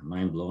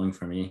mind blowing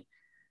for me.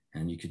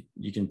 And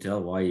you can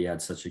tell why he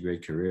had such a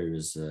great career. He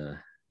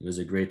was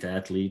a great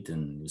athlete,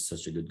 and he was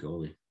such a good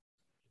goalie.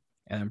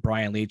 And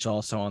Brian Leach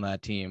also on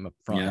that team up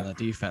front on the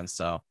defense.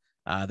 So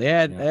they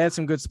had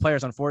some good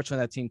players.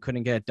 Unfortunately, that team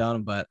couldn't get it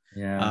done. But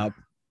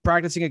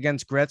practicing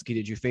against Gretzky,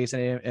 did you face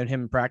him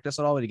in practice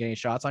at all? Did he get any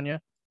shots on you?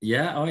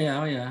 Yeah. Oh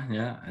yeah.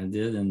 I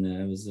did, and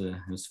it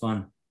was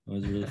fun. It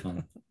was really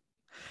fun.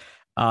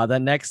 The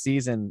next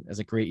season is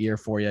a great year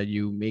for you.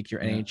 You make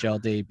your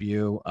NHL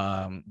debut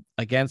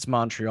against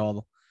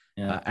Montreal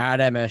at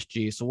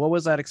MSG. So what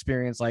was that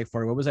experience like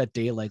for you? What was that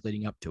day like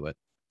leading up to it?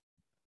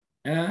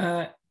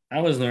 I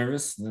was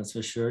nervous, that's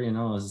for sure. I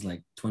was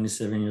like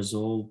 27 years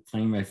old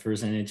playing my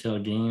first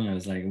NHL game. I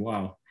was like,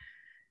 wow.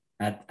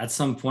 At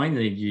some point,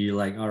 you're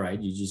like, all right,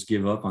 you just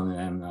give up on it.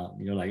 And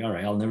you're like, all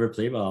right, I'll never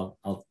play, but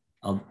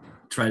I'll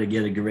try to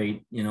get a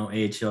great,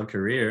 AHL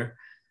career.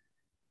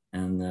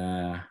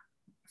 And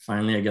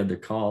finally, I got the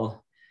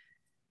call.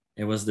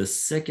 It was the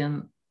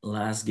second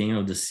last game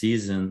of the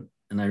season.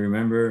 And I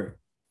remember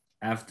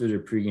after the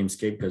pregame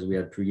skate, because we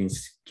had pregame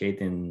skate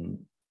in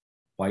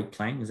White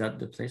Plain. Is that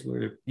the place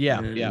where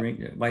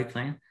the White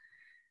Plain?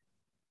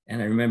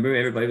 And I remember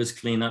everybody was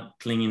cleaning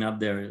up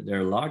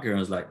their locker. I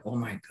was like, oh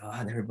my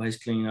God, everybody's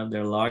cleaning up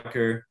their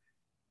locker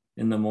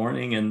in the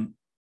morning. And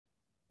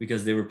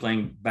because they were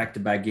playing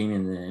back-to-back game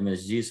in the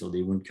MSG, so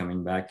they weren't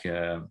coming back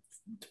to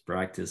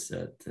practice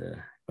at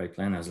White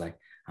Plain. I was like,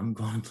 I'm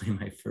going to play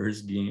my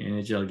first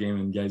NHL game,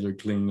 and guys are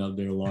cleaning up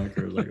their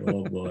locker. Like,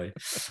 oh boy,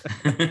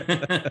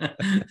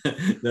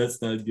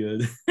 that's not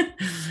good.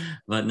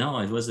 But no,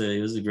 it was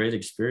a great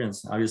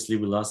experience. Obviously,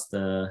 we lost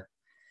 3-0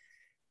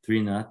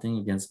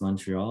 against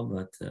Montreal,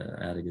 but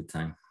I had a good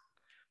time.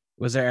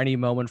 Was there any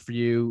moment for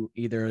you,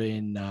 either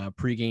in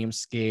pregame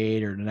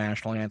skate or the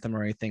national anthem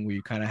or anything, where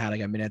you kind of had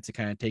like a minute to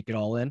kind of take it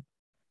all in?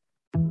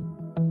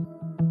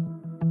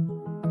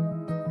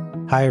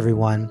 Hi,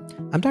 everyone.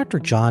 I'm Dr.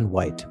 John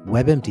White,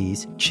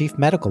 WebMD's Chief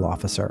Medical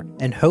Officer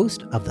and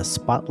host of the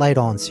Spotlight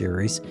On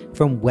series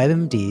from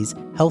WebMD's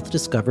Health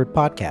Discovered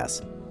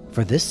podcast.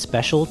 For this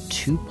special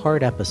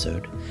 2-part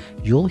episode,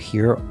 you'll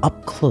hear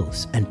up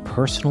close and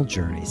personal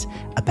journeys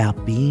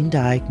about being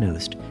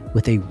diagnosed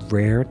with a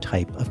rare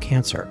type of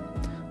cancer,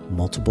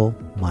 multiple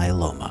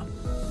myeloma.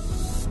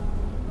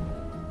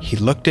 He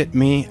looked at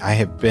me. I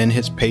have been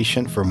his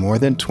patient for more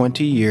than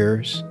 20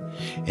 years,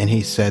 and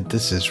he said,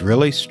 "This is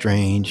really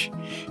strange.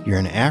 You're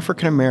an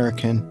African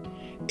American,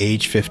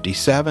 age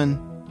 57.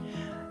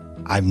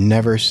 I've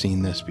never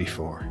seen this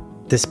before."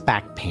 This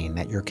back pain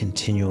that you're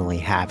continually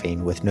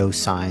having with no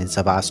signs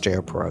of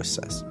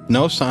osteoporosis.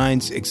 No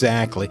signs,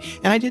 exactly.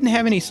 And I didn't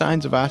have any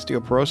signs of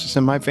osteoporosis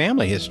in my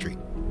family history.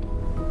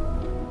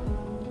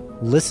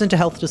 Listen to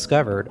Health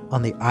Discovered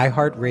on the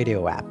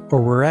iHeartRadio app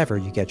or wherever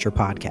you get your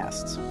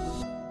podcasts.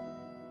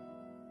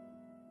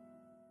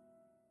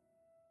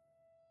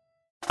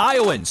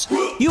 Iowans,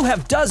 you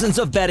have dozens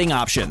of betting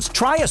options.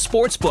 Try a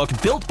sports book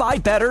built by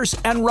bettors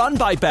and run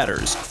by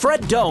bettors.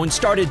 Fred Doan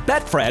started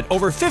Betfred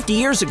over 50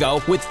 years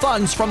ago with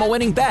funds from a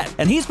winning bet,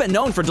 and he's been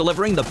known for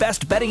delivering the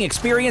best betting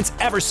experience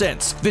ever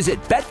since.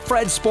 Visit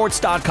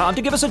betfredsports.com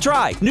to give us a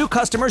try. New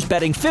customers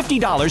betting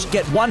 $50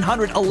 get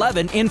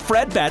 111 in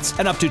Fred bets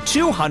and up to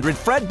 200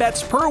 Fred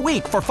bets per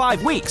week for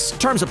 5 weeks.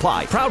 Terms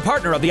apply. Proud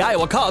partner of the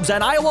Iowa Cubs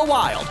and Iowa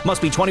Wild.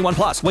 Must be 21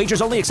 plus.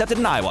 Wagers only accepted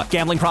in Iowa.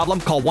 Gambling problem?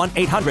 Call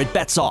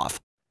 1-800-BETS-OFF.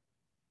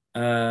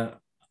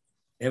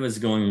 It was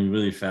going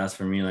really fast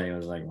for me. Like, I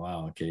was like,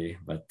 wow, okay.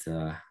 But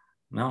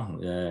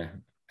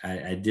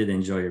I did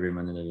enjoy every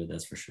minute of it,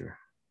 that's for sure.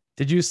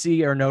 Did you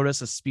see or notice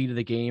the speed of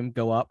the game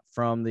go up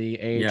from the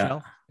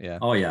AHL? Yeah.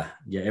 Oh yeah.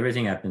 Yeah.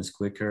 Everything happens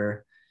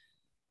quicker.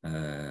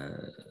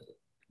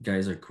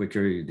 Guys are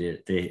quicker.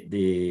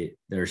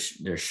 Their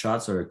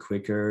shots are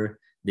quicker.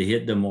 They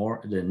hit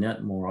the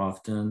net more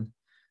often.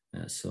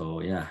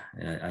 So yeah,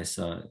 I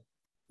saw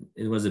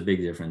it was a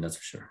big difference. That's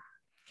for sure.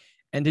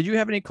 And did you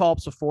have any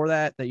call-ups before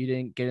that you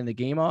didn't get in the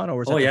game on, or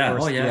was that the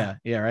first?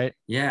 Yeah, right.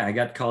 Yeah, I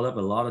got called up a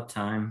lot of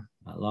times,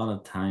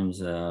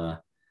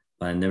 but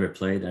I never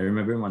played. I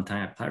remember one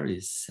time I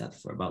probably sat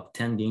for about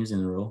 10 games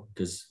in a row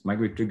because Mike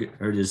Richter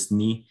hurt his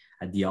knee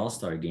at the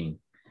All-Star game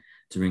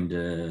during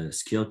the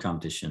skill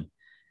competition,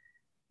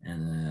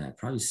 and I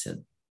probably sat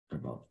for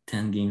about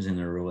 10 games in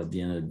a row at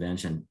the end of the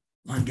bench. And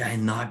one guy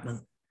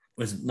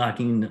was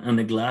knocking on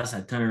the glass.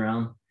 I turn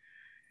around,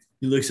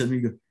 he looks at me,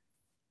 and goes,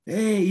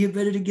 "Hey, you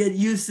better to get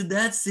used to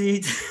that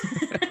seat."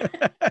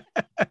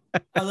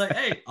 I was like,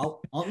 "Hey,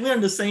 we're on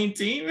the same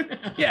team."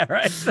 Yeah,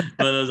 right.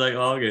 But I was like,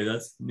 "Oh, okay,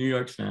 that's New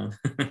York's fan."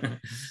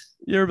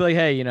 You were like,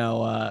 "Hey,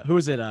 who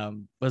was it?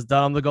 Was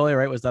Dunham the goalie?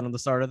 Right? Was Dunham the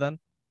starter then?"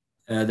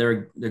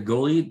 The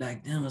goalie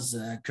back then was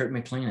Kurt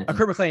McLean.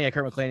 Kurt McLean. Yeah,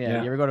 Kurt McLean.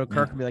 Yeah. You ever go to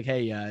Kirk and be like,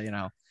 "Hey,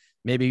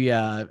 maybe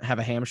have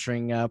a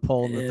hamstring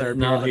pull in the third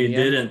period?" No, he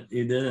didn't.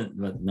 He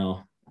didn't. But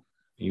no,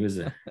 he was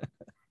a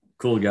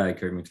cool guy,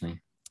 Kurt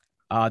McLean.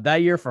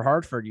 That year for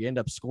Hartford, you end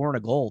up scoring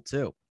a goal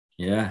too.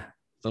 Yeah.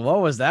 So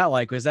what was that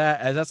like? Is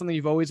that something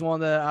you've always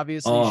wanted to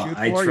obviously shoot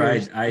for?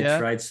 I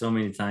tried so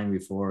many times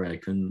before. I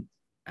couldn't.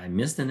 I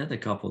missed the net a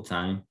couple of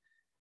times,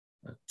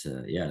 but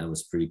that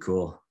was pretty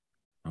cool.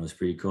 And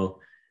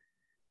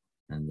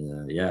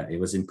it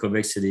was in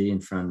Quebec City in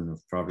front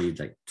of probably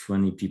like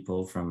 20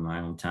 people from my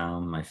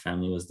hometown. My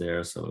family was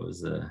there, so it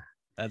was.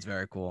 That's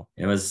very cool.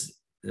 It was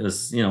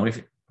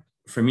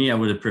for me, I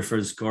would have preferred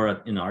to score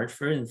in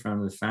Hartford in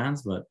front of the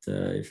fans, but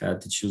if I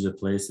had to choose a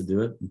place to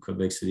do it,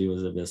 Quebec City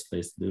was the best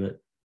place to do it.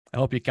 I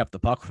hope you kept the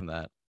puck from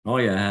that. Oh,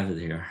 yeah, I have it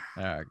here.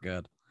 All right,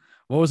 good.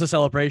 What was the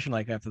celebration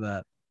like after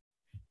that?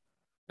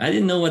 I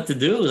didn't know what to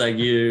do. Like,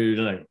 you're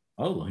like,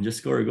 oh, just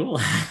score a goal.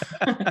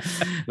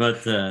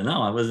 But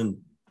no, I wasn't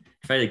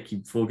trying to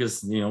keep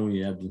focused. We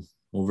had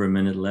over a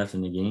minute left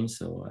in the game.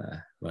 So,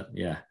 but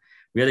yeah,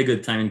 we had a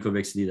good time in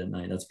Quebec City that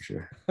night. That's for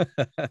sure.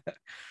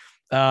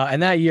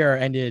 And that year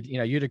ended, you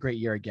had a great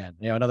year again,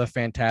 another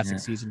fantastic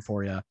season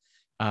for you.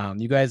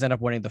 You guys end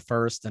up winning the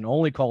first and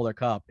only Calder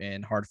Cup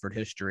in Hartford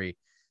history.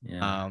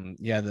 I think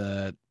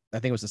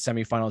it was the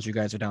semifinals. You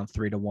guys are down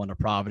 3-1 to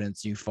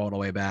Providence. You fought all the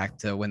way back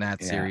to win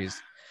that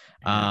series.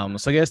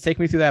 So you guys take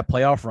me through that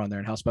playoff run there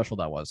and how special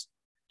that was.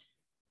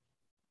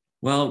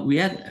 Well, we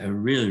had a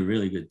really,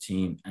 really good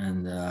team.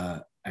 And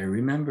I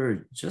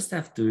remember just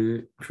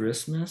after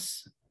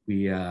Christmas,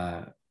 we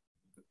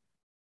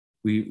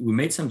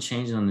made some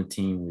changes on the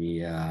team. We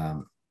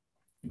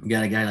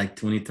got a guy like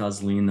Tony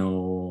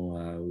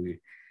Tozzolino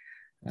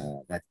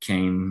that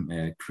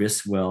came.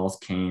 Chris Wells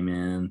came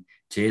in.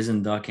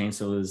 Jason Duck came.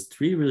 So it was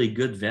 3 really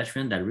good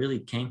veterans that really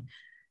came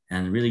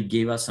and really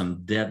gave us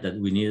some depth that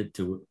we needed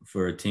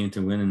for a team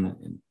to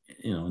win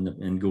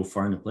and go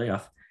far in the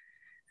playoff.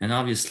 And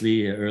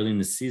obviously, early in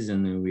the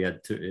season, we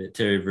had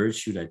Terry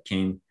Virtue that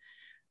came.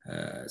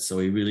 So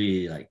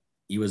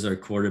he was our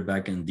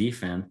quarterback and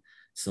defense.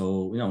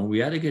 So, we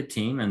had a good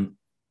team and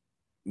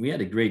we had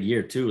a great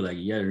year too. Like,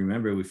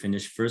 remember we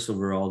finished first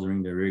overall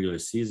during the regular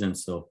season.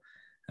 So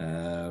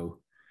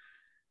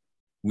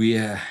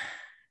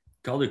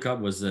Calder Cup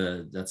was,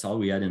 that's all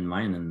we had in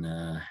mind.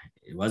 And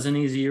it wasn't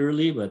easy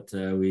early, but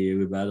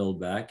we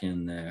battled back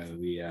and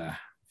we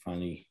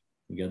finally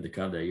got the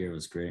cup that year. It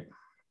was great.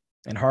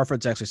 And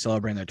Hartford's actually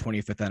celebrating their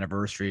 25th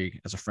anniversary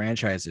as a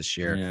franchise this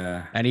year.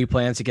 Yeah. Any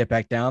plans to get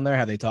back down there?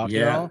 Have they talked to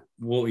you at all?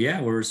 Well, yeah,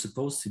 we were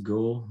supposed to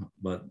go,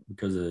 but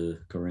because of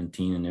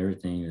quarantine and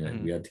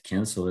everything, we had to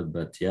cancel it.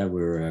 But yeah,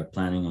 we're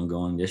planning on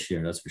going this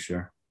year. That's for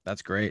sure.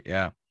 That's great.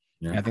 Yeah.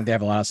 Yeah. I think they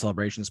have a lot of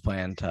celebrations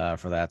planned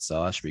for that.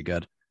 So that should be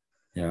good.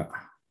 Yeah.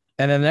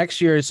 And then next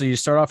year, so you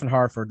start off in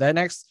Hartford.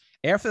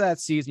 After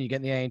that season, you get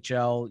in the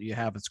NHL. You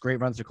have this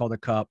great run to call the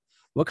Cup.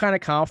 What kind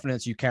of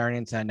confidence are you carrying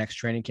into that next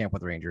training camp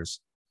with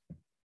Rangers?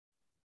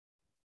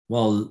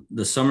 Well,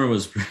 the summer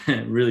was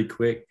really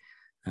quick.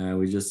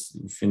 We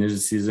just finished the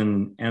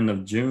season end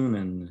of June,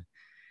 and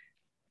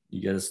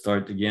you got to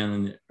start again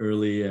in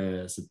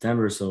early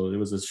September. So it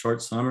was a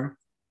short summer,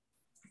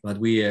 but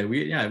we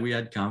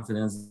had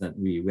confidence that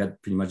we had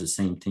pretty much the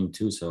same team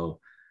too. So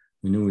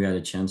we knew we had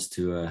a chance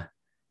to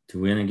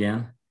win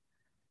again.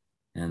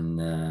 And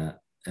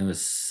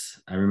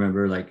I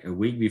remember like a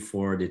week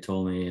before they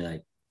told me,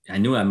 like, I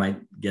knew I might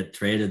get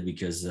traded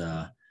because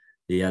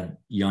they had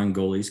young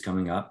goalies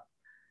coming up.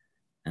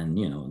 And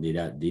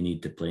they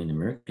need to play in the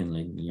American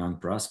League, young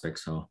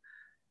prospects. So,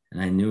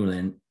 and I knew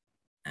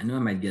I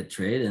might get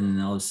traded, and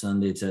then all of a sudden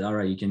they said, "All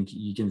right,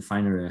 you can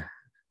find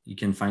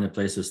a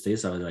place to stay."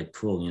 So I was like,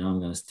 "Cool, I'm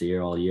gonna stay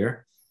here all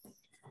year."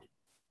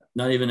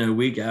 Not even a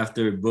week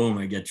after, boom,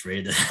 I get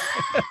traded.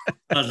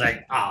 I was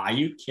like, "Are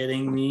you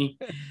kidding me?"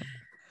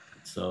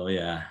 So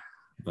yeah,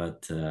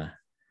 but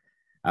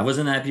I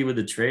wasn't happy with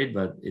the trade,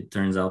 but it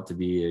turns out to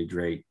be a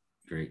great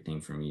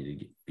thing for me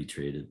to be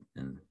traded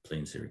and play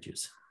in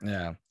Syracuse.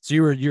 Yeah. So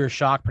you were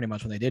shocked pretty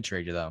much when they did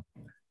trade you, though.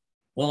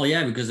 Well,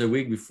 yeah, because a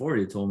week before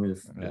they told me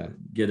to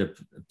get a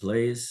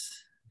place,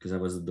 because I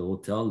was at the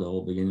hotel the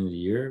whole beginning of the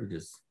year,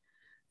 because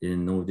they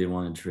didn't know if they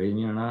wanted to trade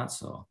me or not.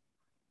 So,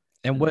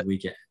 and what a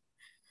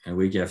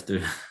week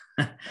after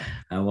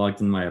I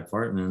walked in my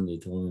apartment, they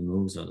told me to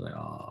move. So I was like,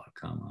 "Oh,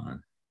 come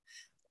on."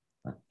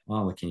 But,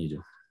 well, what can you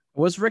do?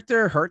 Was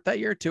Richter hurt that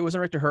year too?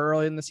 Wasn't Richter hurt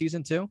early in the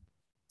season too?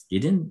 He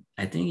didn't.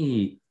 I think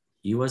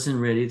he wasn't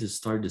ready to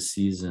start the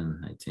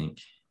season, I think.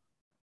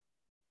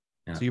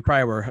 Yeah. So you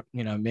probably were,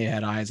 may have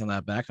had eyes on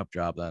that backup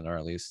job then, or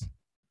at least.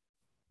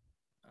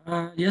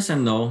 Yes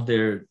and no.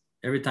 They're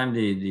every time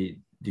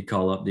they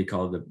call up, they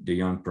call the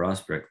young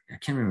prospect. I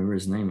can't remember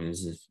his name.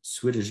 He's a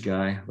Swedish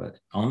guy, but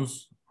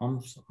Holmes.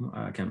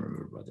 I can't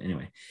remember. But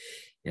anyway,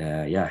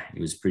 yeah, he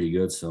was pretty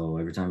good. So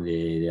every time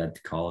they had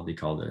to call, they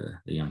called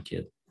the young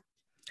kid.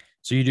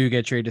 So you do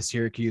get traded to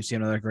Syracuse,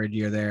 another great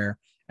year there.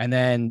 And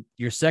then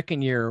your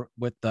second year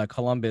with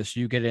Columbus,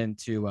 you get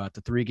into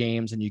the 3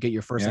 games and you get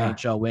your first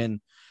NHL win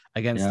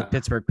against the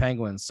Pittsburgh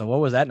Penguins. So what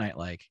was that night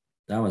like?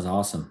 That was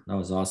awesome.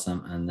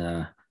 And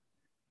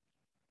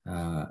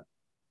I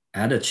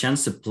had a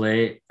chance to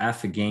play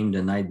half a game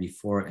the night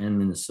before in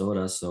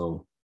Minnesota.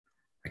 So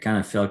I kind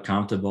of felt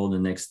comfortable the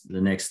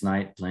next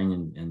night playing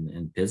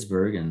in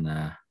Pittsburgh. And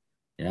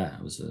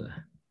it was a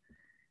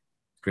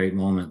great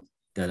moment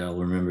that I'll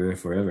remember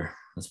forever.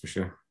 That's for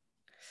sure.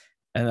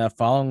 And the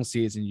following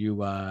season, you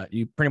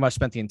pretty much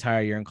spent the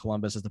entire year in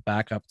Columbus as the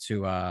backup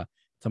to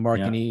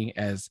Markini,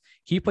 as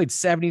he played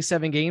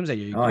 77 games that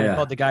year. You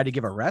called the guy to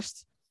give a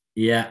rest.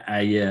 Yeah,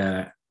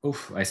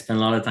 I spent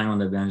a lot of time on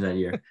the bench that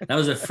year. That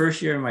was the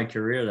first year in my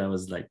career that I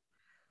was like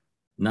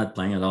not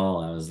playing at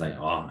all. I was like,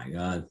 oh my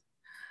God.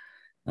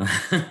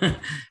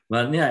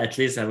 But yeah, at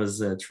least I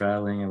was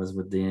traveling. I was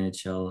with the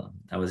NHL.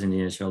 I was in the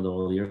NHL the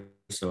whole year.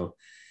 So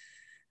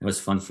it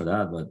was fun for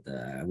that. But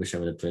I wish I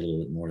would have played a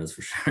little bit more, that's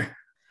for sure.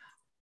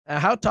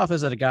 How tough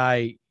is it, a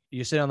guy,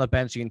 you sit on the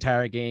bench the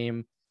entire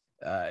game,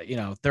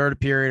 third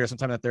period or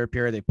sometime in the third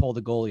period, they pull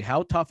the goalie.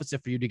 How tough is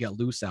it for you to get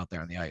loose out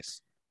there on the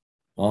ice?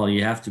 Well,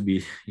 you have to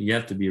be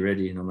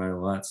ready no matter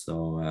what.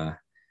 So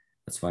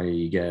that's why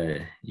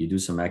you do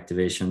some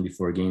activation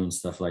before game and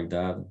stuff like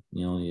that.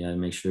 You got to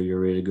make sure you're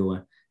ready to go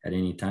at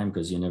any time,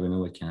 because you never know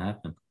what can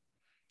happen.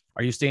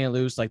 Are you staying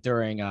loose like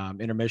during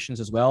intermissions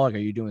as well? Like, are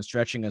you doing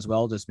stretching as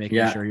well, just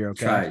making sure you're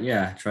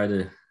okay? Try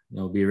to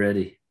be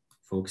ready,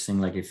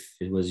 focusing like if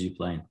it was you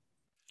playing.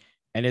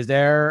 And is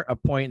there a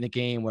point in the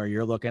game where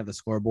you're looking at the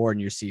scoreboard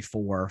and you see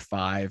 4 or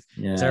 5?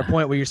 Yeah. Is there a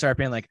point where you start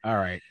being like, all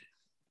right,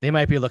 they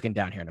might be looking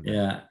down here in a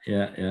minute?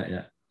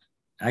 Yeah.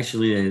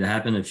 Actually, it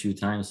happened a few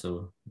times,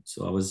 so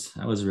I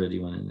was ready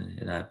when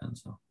it happened.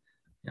 So,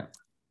 yeah.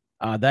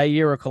 That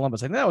year of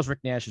Columbus, I think that was Rick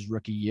Nash's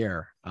rookie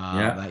year.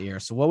 That year.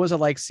 So, what was it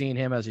like seeing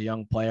him as a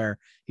young player?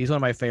 He's one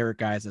of my favorite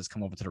guys that's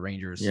come over to the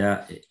Rangers.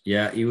 Yeah.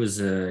 He was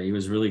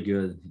really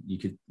good. You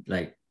could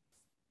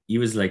he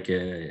was like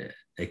a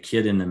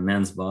kid in a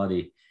man's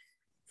body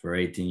for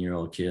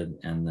 18-year-old kid,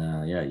 and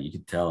you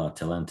could tell how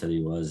talented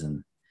he was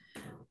and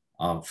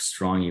how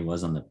strong he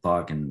was on the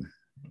puck, and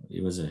he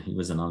was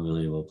an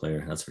unbelievable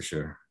player, that's for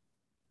sure.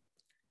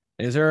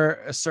 Is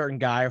there a certain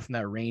guy from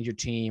that Ranger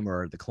team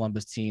or the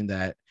Columbus team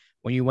that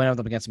when you went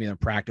up against me in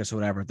practice or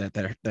whatever, that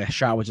the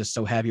shot was just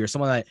so heavy, or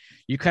someone that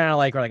you kind of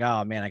like were like,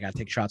 oh man, I got to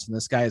take shots from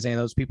this guy? Is any of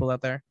those people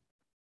out there?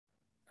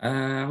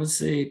 I would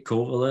say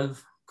Kovalev.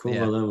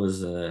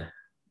 Was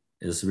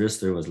his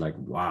wrister was like,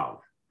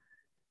 wow.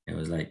 It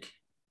was like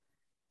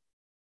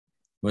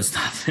was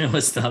tough. It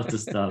was tough to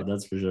stop.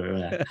 That's for sure.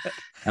 Yeah.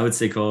 I would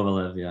say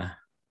Kovalev. Yeah.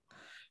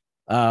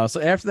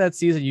 So after that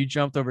season, you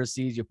jumped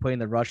overseas. You played in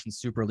the Russian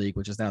Super League,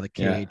 which is now the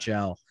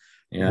KHL.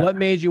 Yeah. What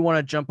made you want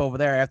to jump over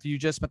there after you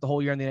just spent the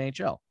whole year in the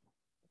NHL?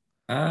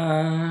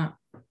 I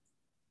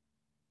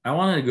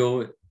wanted to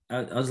go.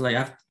 I was like,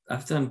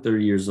 after I'm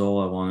 30 years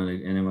old, I wanted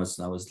to, and I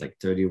was like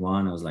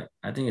 31. I was like,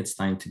 I think it's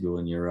time to go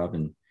in Europe.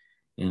 And,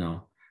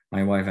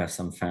 my wife has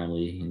some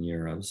family in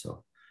Europe.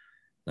 So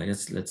like,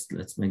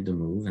 let's make the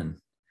move. And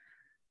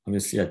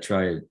obviously I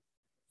tried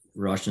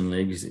Russian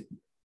leagues.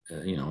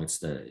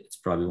 It's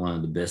probably one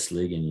of the best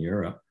league in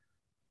Europe,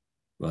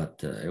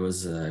 but it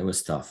was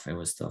tough. It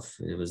was tough.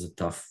 It was a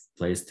tough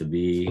place to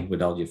be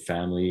without your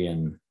family,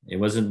 and it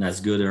wasn't as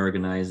good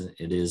organized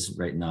it is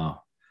right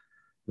now.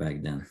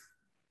 Back then,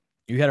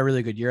 you had a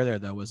really good year there,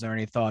 though. Was there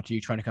any thought to you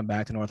trying to come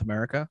back to North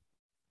America?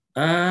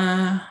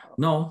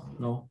 No.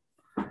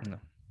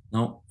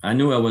 I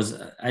knew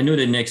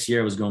the next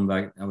year I was going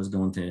back. I was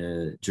going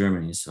to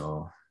Germany,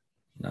 so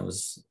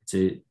it's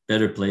a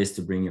better place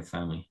to bring your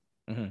family.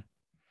 Mm-hmm.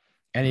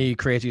 Any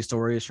crazy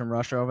stories from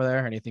Russia over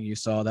there? Anything you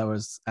saw that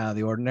was out of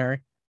the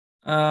ordinary?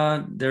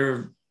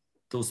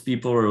 Those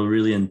people are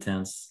really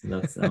intense.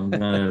 I'm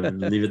gonna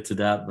leave it to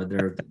that, but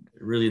they're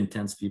really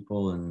intense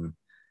people, and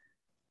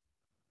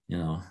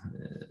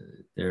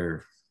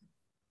they're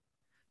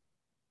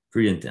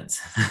pretty intense.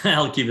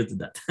 I'll keep it to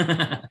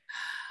that.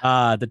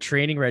 The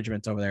training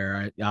regiments over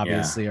there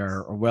obviously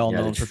are well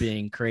known for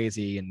being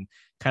crazy, and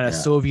kind of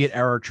Soviet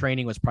era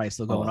training was probably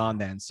still going on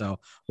then. So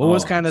what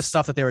was kind of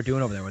stuff that they were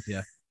doing over there with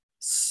you?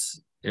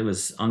 It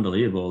was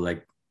unbelievable.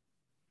 Like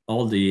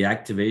all the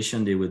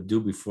activation they would do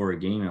before a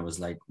game, I was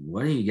like,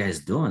 what are you guys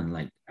doing?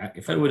 Like,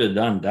 if I would have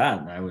done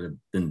that, I would have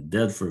been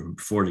dead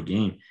before the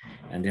game.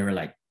 And they were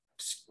like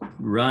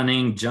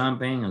running,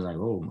 jumping. I was like,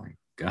 oh my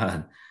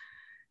God.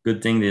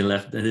 Good thing they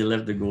left the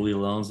goalie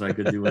alone so I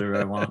could do whatever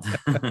I want.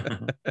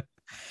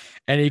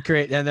 And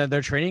then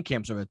their training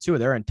camps over there too.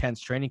 They're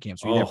intense training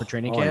camps. Were you there for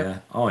training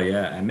camp?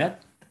 Yeah. I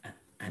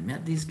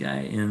met this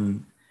guy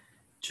in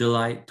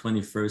July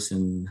 21st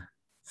in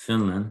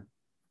Finland,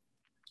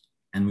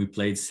 and we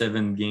played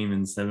 7 games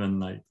in 7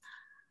 nights.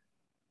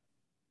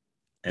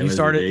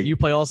 You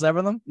play all 7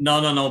 of them?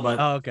 No, but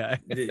okay.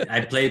 I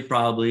played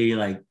probably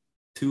like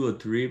 2 or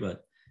 3,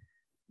 but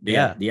they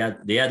had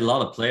a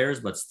lot of players,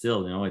 but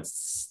still, it's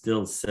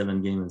still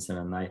 7 games in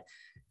 7 nights.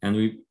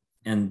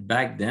 And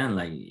back then,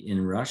 like in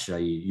Russia,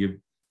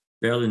 you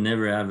barely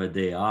never have a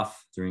day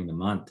off during the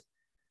month.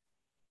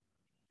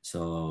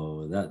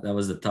 So that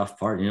was the tough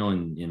part,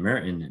 in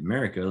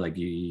America, like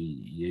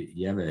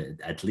you have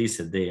at least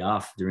a day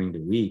off during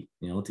the week,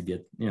 to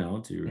get,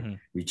 to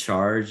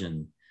recharge.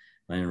 And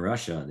in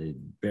Russia, they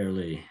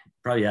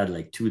probably had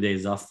like 2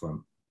 days off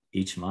from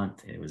each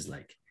month. It was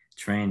like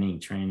training.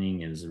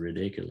 It was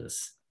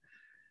ridiculous.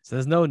 So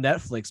there's no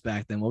Netflix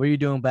back then. What were you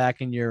doing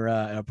back in your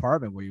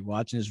apartment? Were you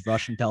watching this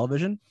Russian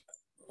television?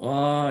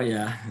 Oh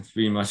yeah, it's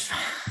pretty much.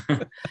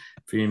 But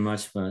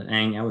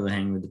I was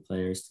hanging with the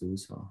players too,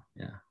 so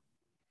yeah.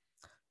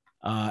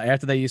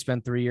 After that, you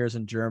spent 3 years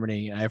in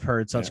Germany. I've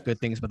heard such good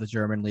things about the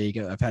German league.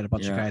 I've had a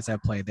bunch of guys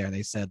that played there.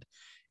 They said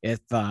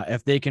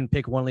if they can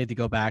pick one league to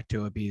go back to,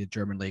 it would be the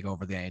German league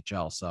over the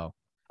NHL. So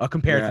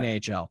compared to the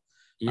NHL.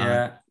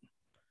 Yeah.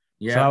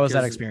 So how was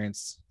that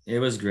experience? It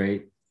was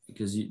great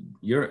because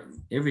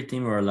every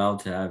team were allowed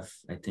to have,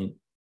 I think,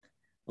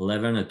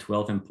 11 or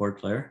 12 import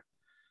player.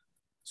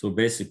 So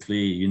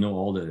basically,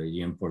 all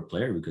the import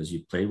player because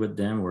you play with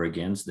them or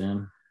against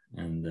them.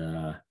 And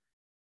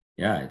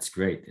it's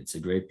great. It's a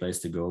great place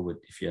to go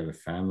if you have a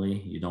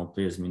family. You don't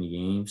play as many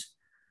games.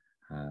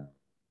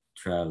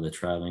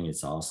 Traveling,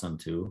 it's awesome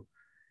too.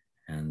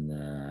 And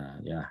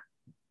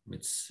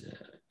it's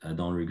I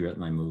don't regret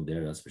my move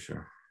there, that's for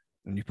sure.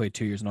 And you played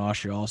 2 years in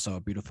Austria, also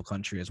a beautiful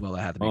country as well.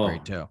 That had to be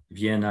great too.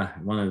 Vienna,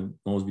 one of the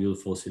most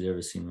beautiful cities I've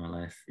ever seen in my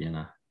life.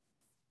 Vienna.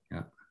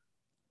 Yeah.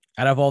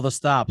 Out of all the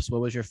stops,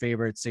 what was your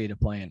favorite city to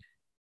play in?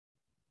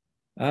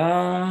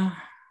 I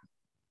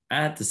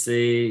had to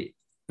say,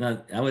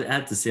 I would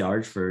have to say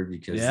Hartford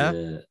because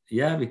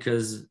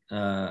because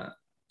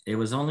it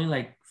was only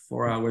like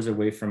 4 hours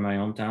away from my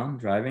hometown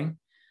driving.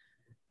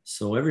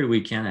 So every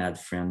weekend I had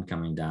friends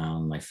coming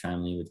down. My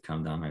family would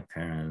come down, my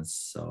parents.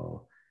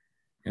 So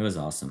it was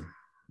awesome.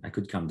 I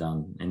could come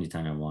down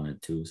anytime I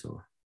wanted to.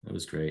 So it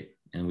was great.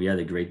 And we had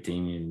a great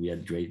team. And we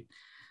had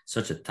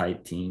such a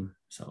tight team.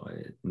 So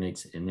it made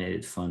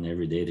it fun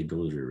every day to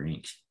go to the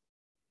rink.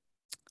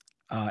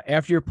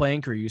 After your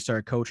playing career, you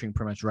started coaching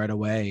pretty much right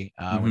away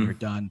when you're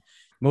done.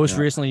 Most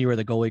recently, you were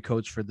the goalie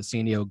coach for the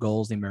San Diego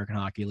Gulls, the American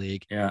Hockey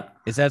League. Yeah.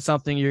 Is that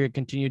something you're going to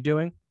continue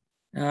doing?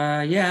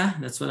 Yeah,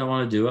 that's what I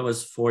want to do. I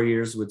was 4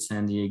 years with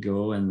San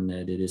Diego, and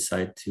they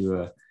decided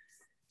to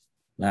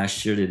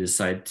last year they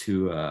decided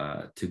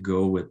to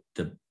go with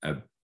a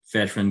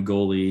veteran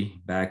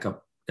goalie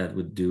backup that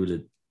would do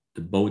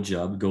the both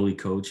job, goalie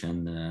coach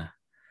and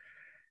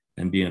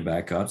being a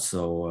backup.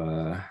 So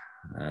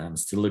I'm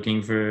still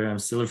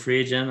a free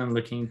agent. I'm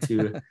looking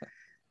to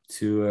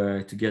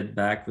to get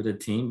back with the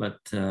team. But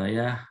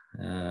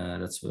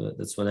that's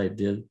what I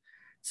did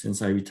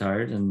since I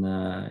retired, and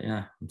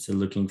I'm still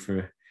looking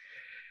for.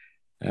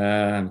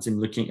 I'm still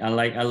looking. I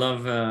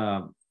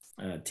love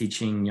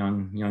teaching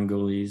young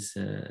goalies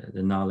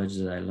the knowledge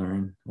that I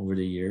learned over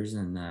the years,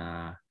 and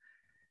I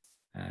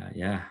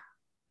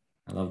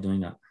love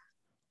doing that.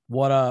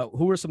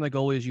 Who are some of the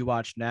goalies you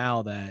watch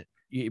now that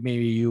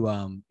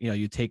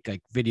you take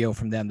like video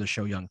from them to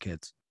show young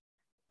kids?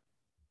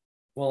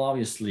 Well,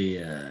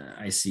 obviously,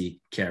 I see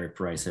Carey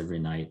Price every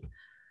night.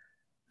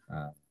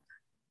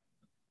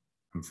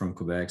 I'm from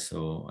Quebec,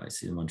 so I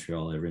see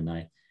Montreal every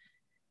night,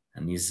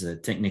 and he's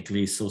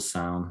technically so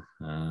sound.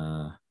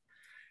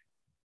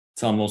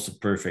 It's almost a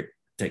perfect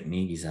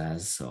technique he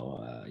has.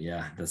 So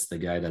that's the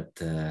guy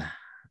that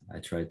I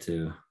try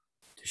to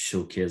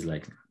show kids,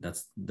 like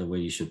that's the way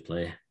you should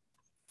play.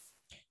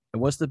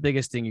 And what's the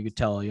biggest thing you could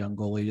tell a young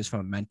goalie just from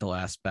a mental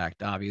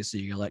aspect? Obviously,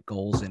 you let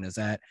goals in. Is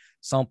that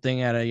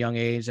something at a young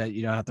age that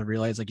you don't have to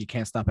realize, like you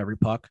can't stop every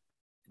puck?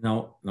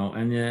 No.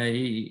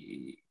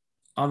 And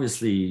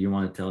obviously you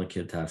want to tell a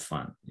kid to have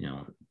fun.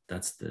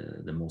 That's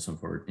the most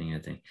important thing, I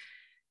think.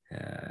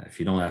 If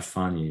you don't have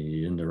fun,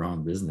 you're in the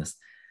wrong business.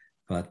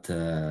 But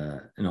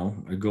a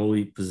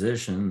goalie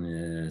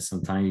position,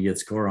 sometimes you get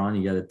score on,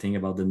 you got to think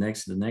about the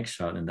next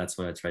shot, and that's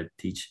what I try to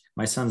teach.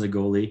 My son's a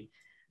goalie.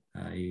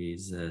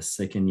 He's a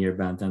second-year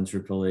Bantam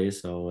AAA,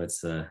 so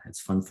it's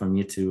fun for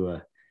me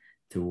to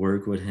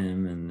work with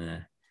him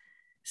and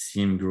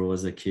see him grow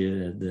as a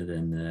kid,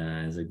 and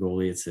as a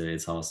goalie,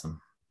 it's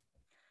awesome.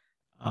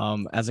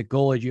 As a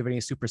goalie, do you have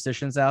any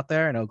superstitions out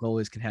there? I know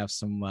goalies can have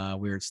some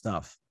weird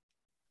stuff.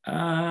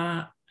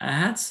 I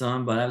had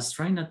some, but I was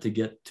trying not to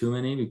get too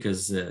many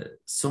because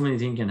so many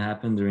things can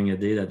happen during a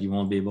day that you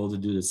won't be able to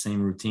do the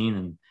same routine,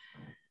 and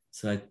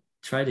so I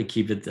try to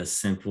keep it as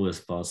simple as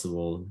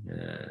possible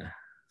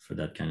for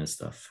that kind of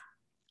stuff.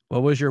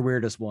 What was your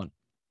weirdest one?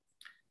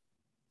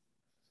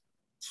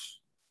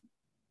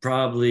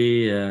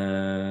 Probably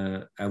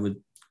I would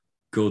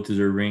go to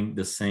the rink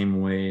the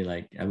same way.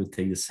 Like I would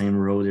take the same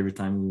road every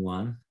time we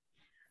won.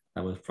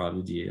 That was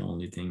probably the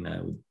only thing that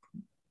I would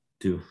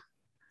do.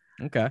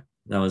 Okay.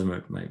 That was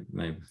my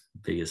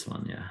biggest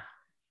one.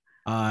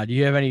 Yeah. Do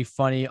you have any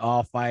funny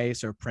off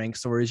ice or prank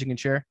stories you can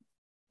share?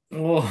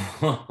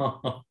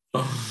 Oh,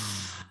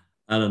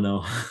 I don't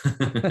know.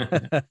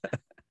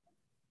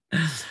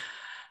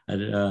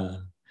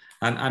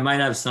 I might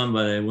have some,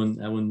 but it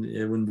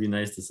wouldn't be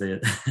nice to say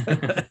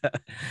it.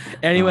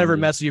 Anyone ever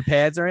mess with your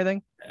pads or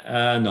anything?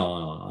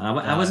 No.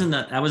 I wasn't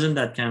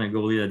that kind of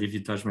goalie that if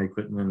you touch my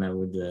equipment,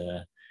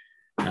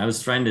 I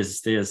was trying to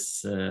stay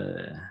as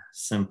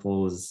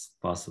simple as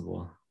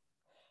possible.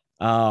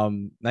 Now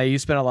you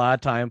spent a lot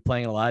of time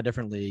playing in a lot of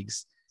different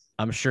leagues.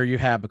 I'm sure you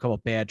have a couple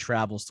of bad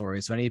travel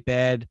stories. So any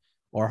bad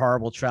or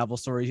horrible travel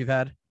stories you've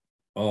had?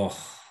 Oh,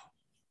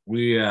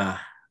 I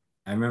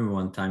remember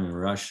one time in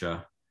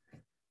Russia,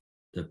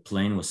 the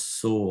plane was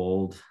so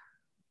old.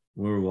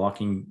 We were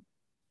walking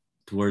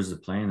towards the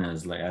plane. I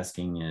was like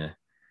asking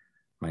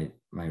my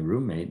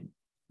roommate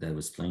that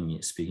was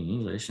speaking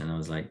English, and I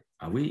was like,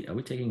 Are we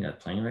taking that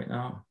plane right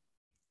now?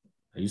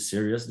 Are you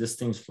serious? This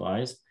thing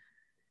flies?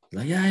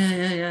 Like,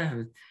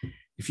 yeah.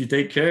 If you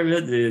take care of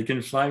it, it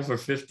can fly for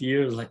 50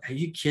 years. Like, are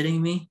you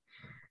kidding me?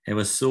 It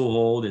was so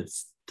old.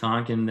 It's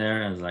tonking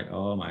there. I was like,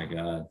 oh my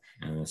God.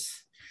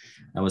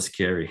 That was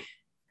scary.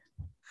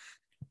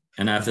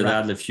 And after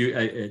that,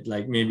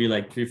 maybe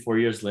 3-4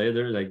 years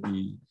later, like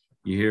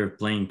you hear a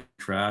plane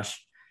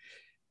crash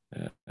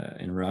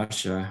in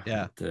Russia.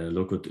 Yeah. The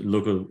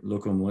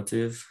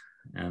locomotive.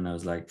 And I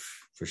was like,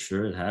 for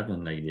sure it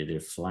happened. Like they're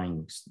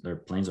flying, their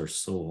planes are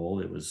so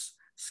old. It was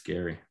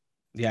scary.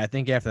 Yeah, I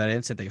think after that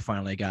incident, they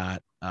finally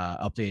got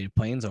updated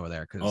planes over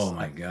there. Oh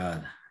my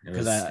God! I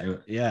mean,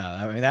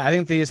 I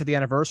think they just had the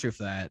anniversary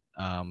for that.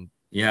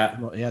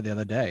 The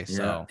other day.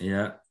 So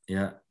yeah.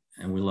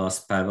 And we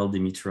lost Pavel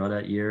Dimitra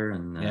that year,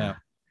 and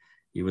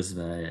he was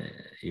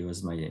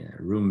my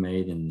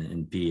roommate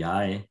in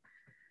PI.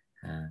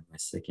 My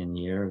second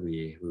year,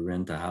 we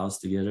rent a house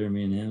together,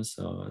 me and him.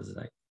 So it was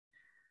like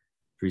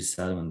pretty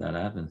sad when that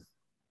happened.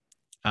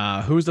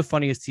 Who's the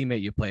funniest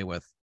teammate you play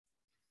with?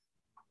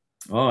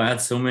 Oh, I had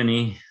so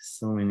many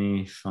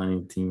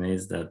funny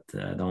teammates that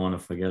I don't want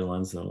to forget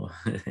one. So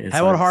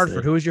how about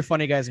Hartford? Who was your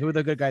funny guys? Who are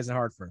the good guys in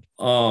Hartford?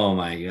 Oh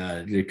my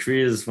God, the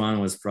craziest one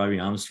was probably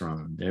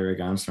Armstrong.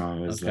 Derek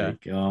Armstrong was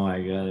like, oh my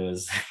God,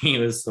 he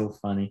was so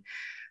funny.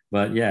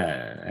 But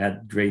yeah, I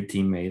had great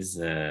teammates: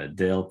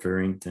 Dale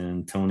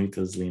Purrington, Tony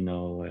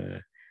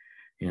Toslino,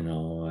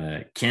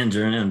 Ken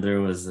Jernan.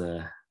 There was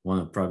one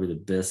of probably the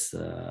best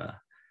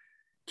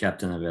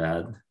captain I've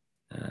had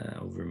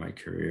over my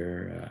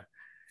career.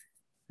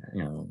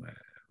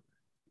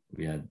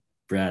 We had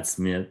Brad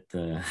Smith.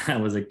 I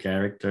was a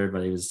character,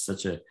 but he was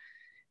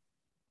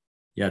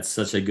he had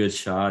such a good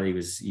shot.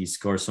 He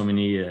scored so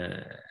many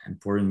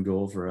important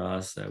goals for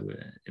us.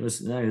 It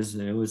was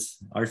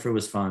Hartford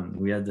was fun.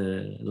 We had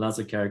lots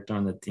of character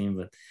on the team,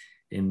 but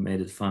it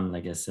made it fun,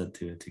 like I said,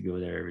 to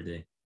go there every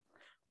day.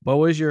 What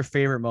was your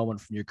favorite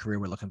moment from your career?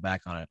 We're looking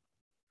back on it.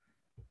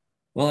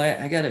 Well,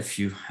 I got a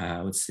few.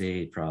 I would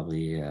say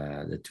probably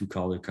the two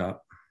Calder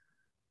Cup.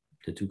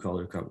 The two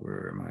Calder Cup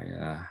were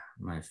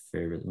my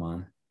favorite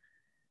one.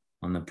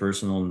 On a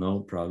personal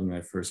note, probably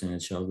my first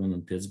NHL win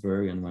in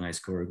Pittsburgh and when I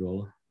scored a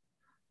goal.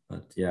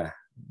 But yeah,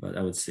 but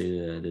I would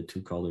say the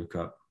two Calder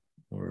Cup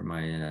were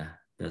my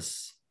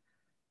best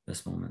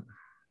moment.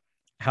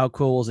 How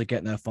cool was it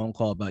getting that phone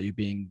call about you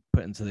being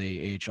put into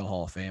the AHL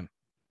Hall of Fame?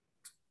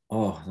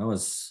 Oh,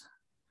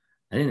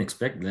 I didn't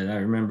expect that. I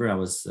remember I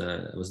was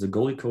the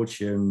goalie coach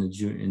here in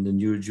the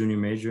new junior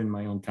major in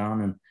my own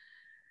town, and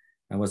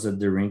I was at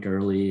the rink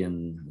early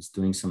and was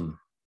doing some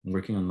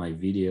working on my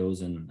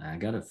videos, and I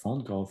got a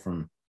phone call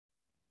from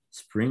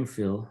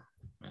Springfield,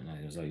 and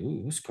I was like,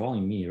 "Who's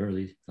calling me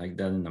early like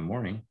that in the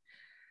morning?"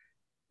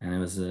 And it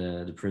was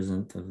the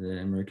president of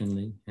the American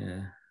League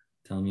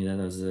telling me that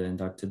I was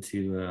inducted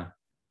to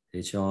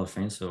HL Hall of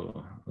Fame.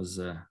 So I was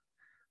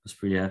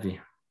pretty happy.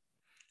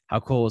 How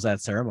cool was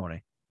that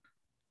ceremony?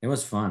 It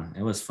was fun.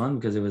 It was fun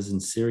because it was in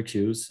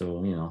Syracuse, so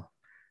knew a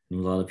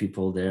lot of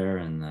people there,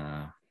 and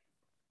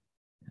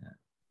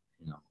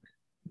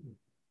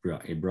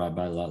it brought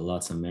back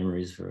lots of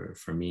memories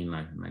for me and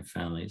my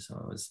family. So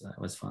it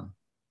was fun.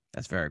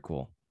 That's very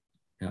cool.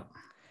 Yeah.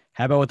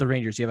 How about with the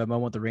Rangers? Do you have a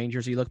moment with the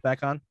Rangers you look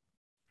back on?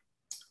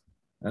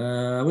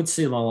 I would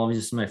say, well,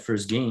 obviously my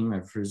first game,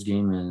 was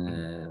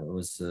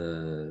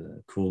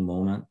a cool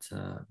moment,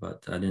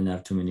 but I didn't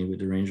have too many with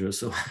the Rangers,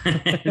 so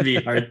it'd be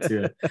hard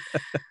to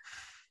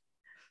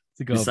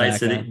go besides back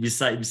sitting on.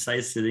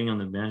 besides sitting on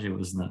the bench. It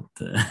was not.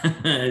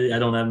 I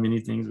don't have many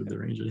things with the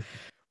Rangers.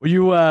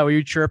 Were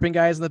you chirping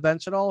guys on the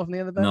bench at all? From the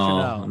end of the bench?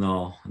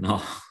 No.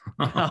 No.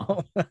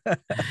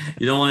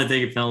 You don't want to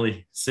take a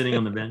penalty sitting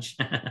on the bench.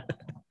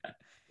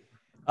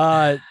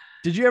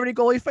 Did you have any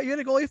goalie fight? You had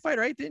a goalie fight,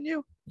 right? Didn't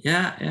you?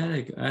 Yeah,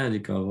 I had a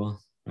couple.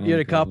 You had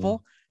a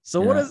couple.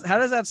 So Yeah. how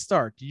does that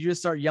start? Did you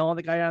just start yelling at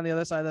the guy on the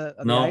other side of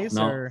the ice?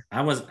 No. Or?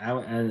 I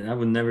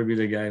would never be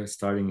the guy who's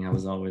starting. I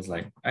was always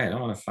like, hey, I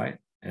don't want to fight.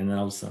 And then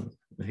all of a sudden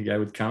the guy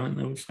would come and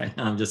I would fight.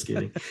 I'm just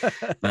kidding.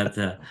 But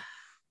no,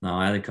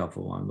 I had a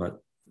couple one, but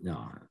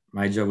no,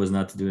 my job was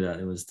not to do that.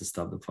 It was to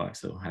stop the puck.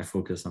 So I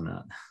focused on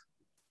that.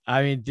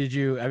 I mean,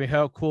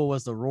 how cool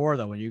was the roar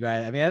though when you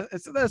guys? I mean,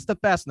 that's the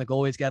best. And the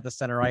goalies got the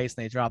center ice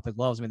and they dropped the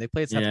gloves. I mean, they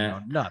played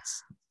something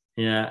nuts.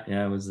 Yeah,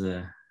 it was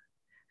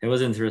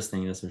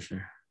interesting, that's for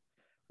sure.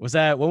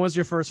 When was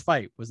your first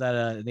fight? Was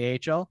that in the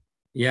AHL?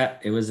 Yeah,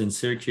 it was in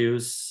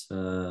Syracuse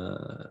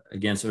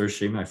against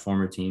Hershey, my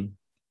former team,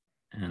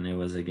 and it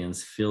was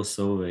against Phil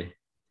Sauve,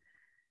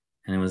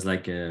 and it was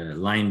like a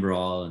line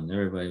brawl, and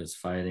everybody was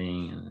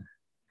fighting, and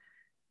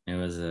it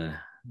was a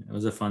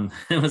fun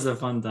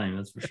time,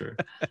 that's for sure.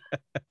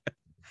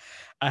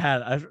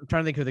 I'm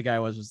trying to think who the guy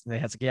was. They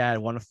had I had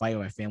one fight.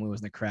 My family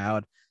was in the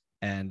crowd,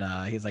 and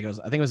he's like, I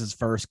think it was his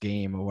first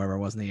game or whatever it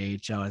was in the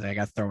AHL. I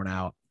got thrown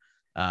out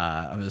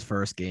of his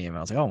first game.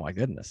 I was like, oh my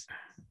goodness.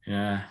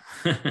 Yeah,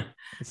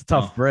 it's a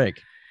tough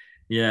break.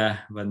 Yeah,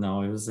 but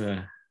no, it was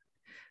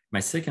my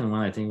second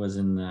one. I think was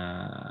in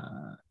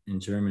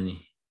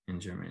Germany.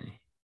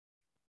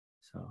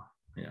 So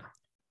yeah,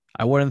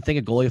 I wouldn't think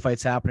a goalie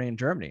fight's happening in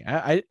Germany.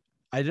 I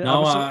didn't.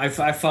 No, I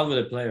fought with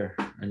a player.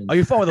 Oh,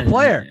 you fought with a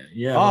player?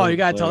 Yeah. Oh, you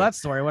gotta tell that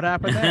story. What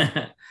happened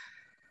there?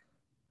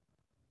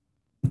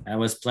 I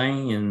was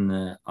playing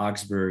in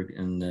Augsburg,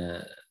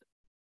 and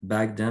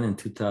back then in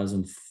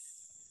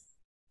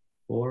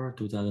 2004,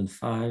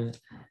 2005,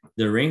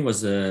 the ring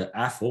was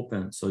half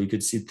open, so you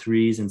could see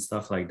trees and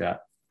stuff like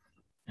that.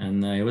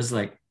 And it was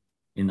like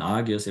in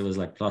August, it was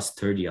like plus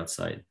 30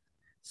 outside,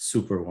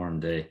 super warm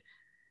day.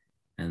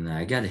 And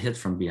I got a hit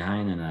from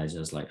behind, and I was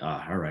just like,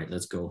 all right,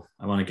 let's go.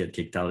 I want to get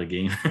kicked out of the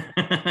game.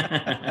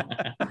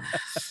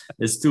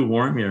 It's too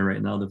warm here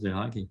right now to play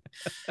hockey.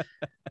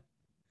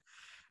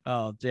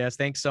 Oh, Jess,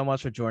 thanks so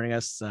much for joining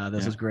us.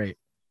 This was great.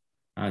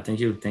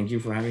 Thank you. Thank you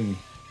for having me.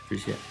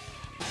 Appreciate it.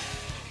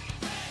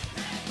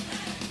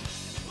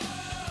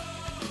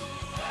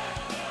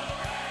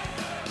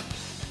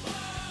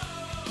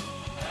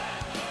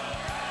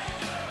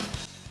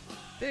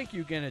 Thank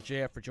you again to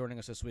JF for joining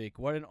us this week.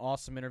 What an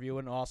awesome interview.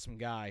 What an awesome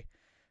guy.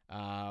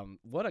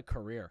 What a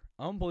career.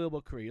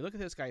 Unbelievable career. You look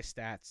at this guy's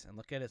stats and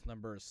look at his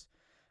numbers.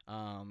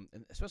 And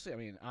especially, I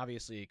mean,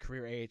 obviously a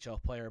career AHL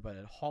player, but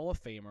a Hall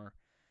of Famer.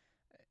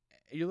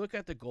 You look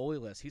at the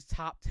goalie list. He's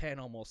top 10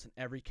 almost in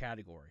every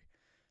category.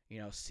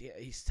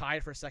 He's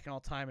tied for second all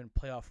time in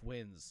playoff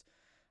wins.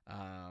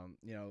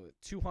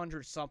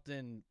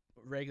 200-something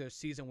regular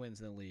season wins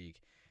in the league.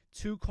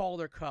 2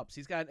 Calder Cups.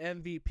 He's got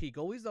an MVP.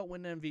 Goalies don't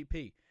win an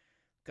MVP.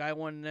 Guy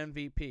won an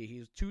MVP.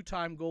 He's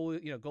 2-time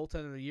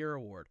goaltender of the year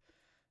award.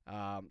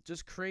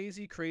 Just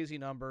crazy, crazy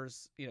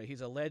numbers.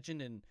 He's a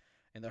legend in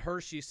the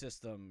Hershey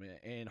system,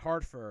 in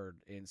Hartford,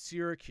 in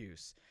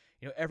Syracuse.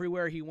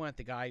 Everywhere he went,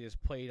 the guy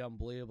just played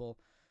unbelievable.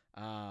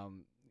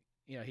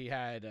 He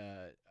had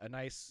a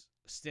nice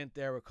stint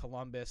there with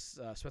Columbus.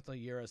 Spent a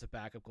year as a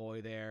backup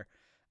goalie there.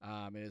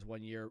 In his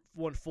 1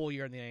 full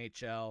year in the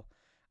NHL.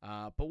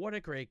 But what a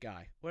great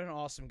guy. What an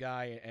awesome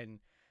guy. And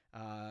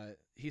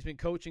He's been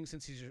coaching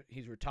since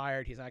he's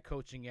retired. He's not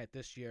coaching yet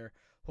this year.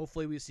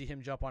 Hopefully we see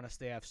him jump on a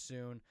staff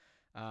soon.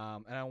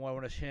 And I want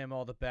to wish him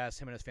all the best,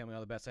 him and his family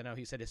all the best. I know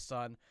he said his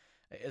son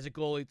is a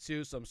goalie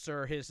too, so I'm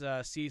sure his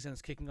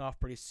season's kicking off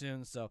pretty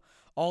soon. So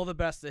all the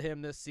best to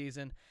him this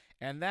season.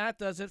 And that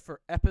does it for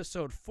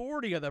episode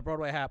 40 of the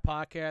Broadway Hat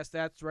Podcast.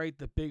 That's right,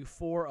 the big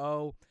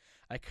 4-0.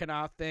 I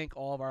cannot thank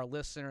all of our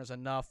listeners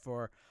enough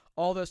for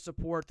all the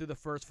support through the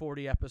first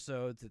 40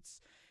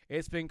 episodes.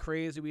 It's been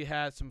crazy. We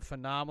had some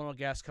phenomenal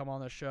guests come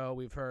on the show.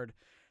 We've heard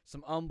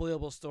some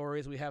unbelievable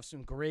stories. We have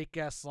some great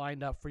guests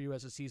lined up for you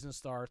as the season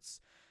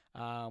starts.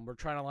 We're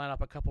trying to line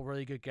up a couple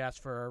really good guests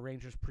for our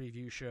Rangers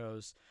preview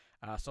shows.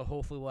 So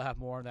hopefully we'll have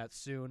more on that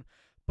soon.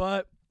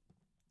 But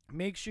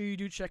make sure you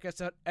do check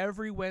us out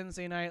every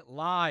Wednesday night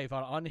live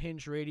on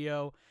Unhinged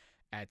Radio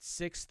at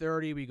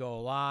 6:30. We go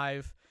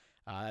live.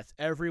 That's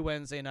every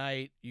Wednesday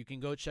night. You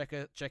can go check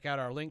out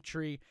our link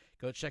tree.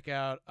 Go check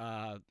out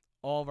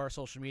all of our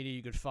social media.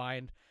 You could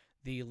find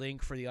the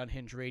link for the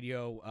Unhinged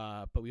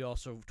Radio, but we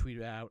also tweet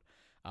it out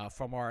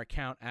from our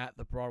account at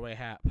Broadway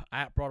Hat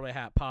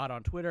Pod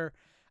on Twitter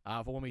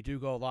for when we do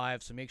go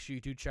live. So make sure you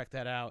do check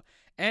that out.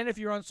 And if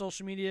you're on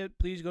social media,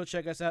 please go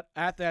check us out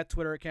at that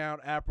Twitter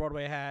account at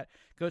Broadway Hat.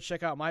 Go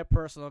check out my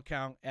personal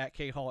account at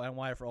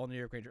KHallNY for all New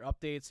York Ranger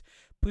updates.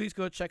 Please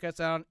go check us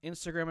out on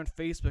Instagram and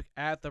Facebook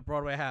at the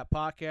Broadway Hat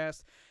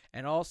Podcast.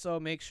 And also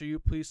make sure you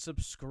please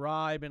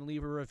subscribe and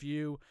leave a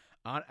review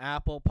on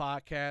Apple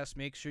Podcasts.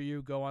 Make sure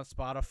you go on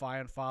Spotify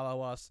and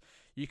follow us.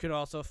 You can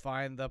also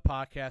find the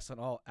podcast on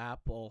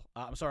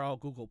all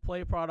Google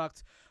Play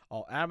products,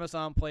 all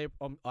Amazon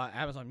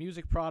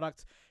Music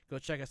products. Go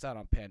check us out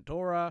on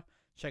Pandora.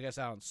 Check us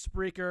out on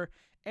Spreaker.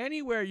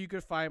 Anywhere you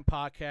could find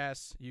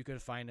podcasts, you can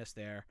find us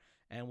there.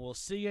 And we'll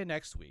see you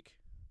next week.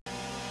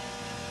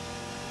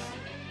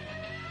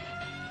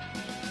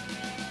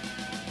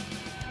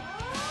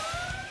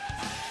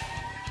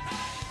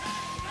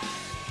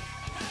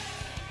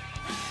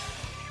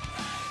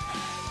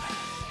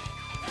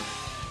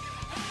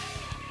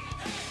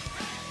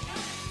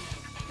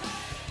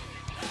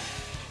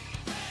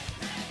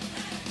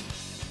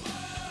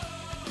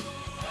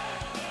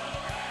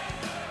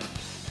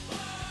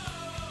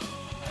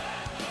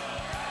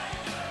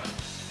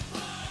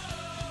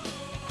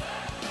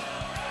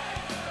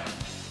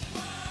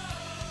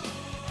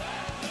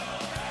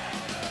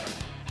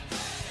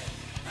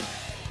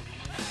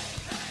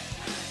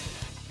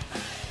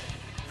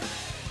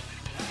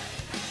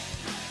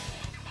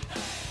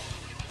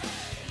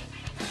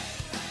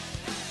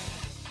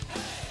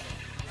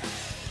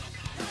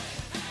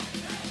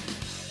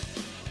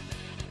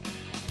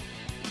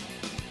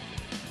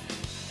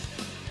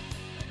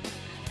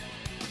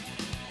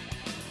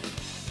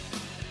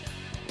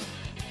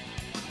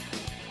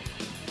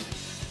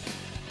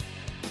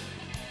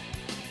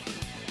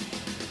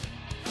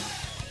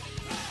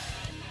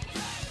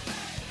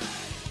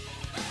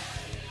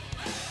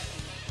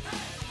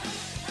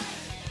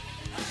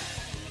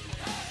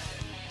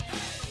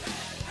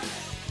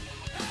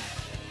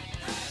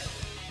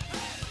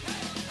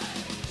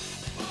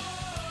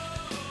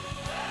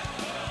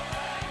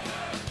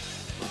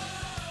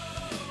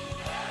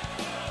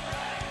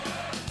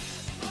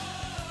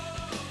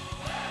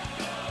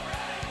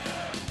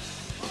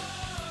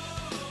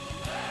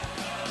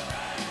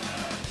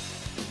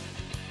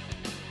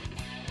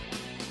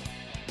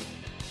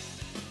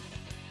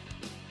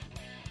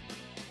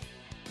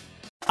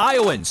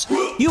 Iowans,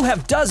 you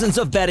have dozens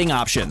of betting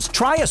options.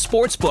 Try a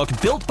sports book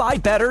built by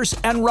bettors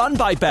and run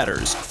by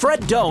bettors.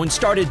 Fred Doan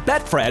started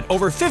Betfred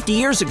over 50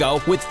 years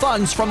ago with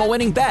funds from a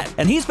winning bet,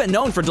 and he's been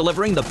known for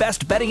delivering the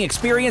best betting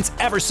experience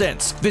ever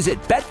since.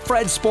 Visit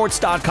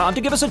betfredsports.com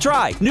to give us a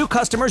try. New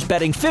customers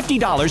betting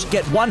 $50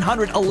 get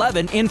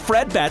 111 in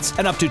Fred bets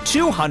and up to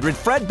 200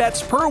 Fred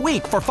bets per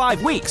week for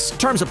 5 weeks.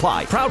 Terms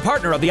apply. Proud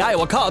partner of the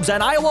Iowa Cubs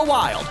and Iowa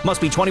Wild. Must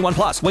be 21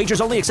 plus.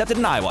 Wagers only accepted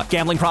in Iowa.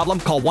 Gambling problem?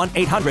 Call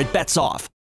 1-800-BETS-OFF.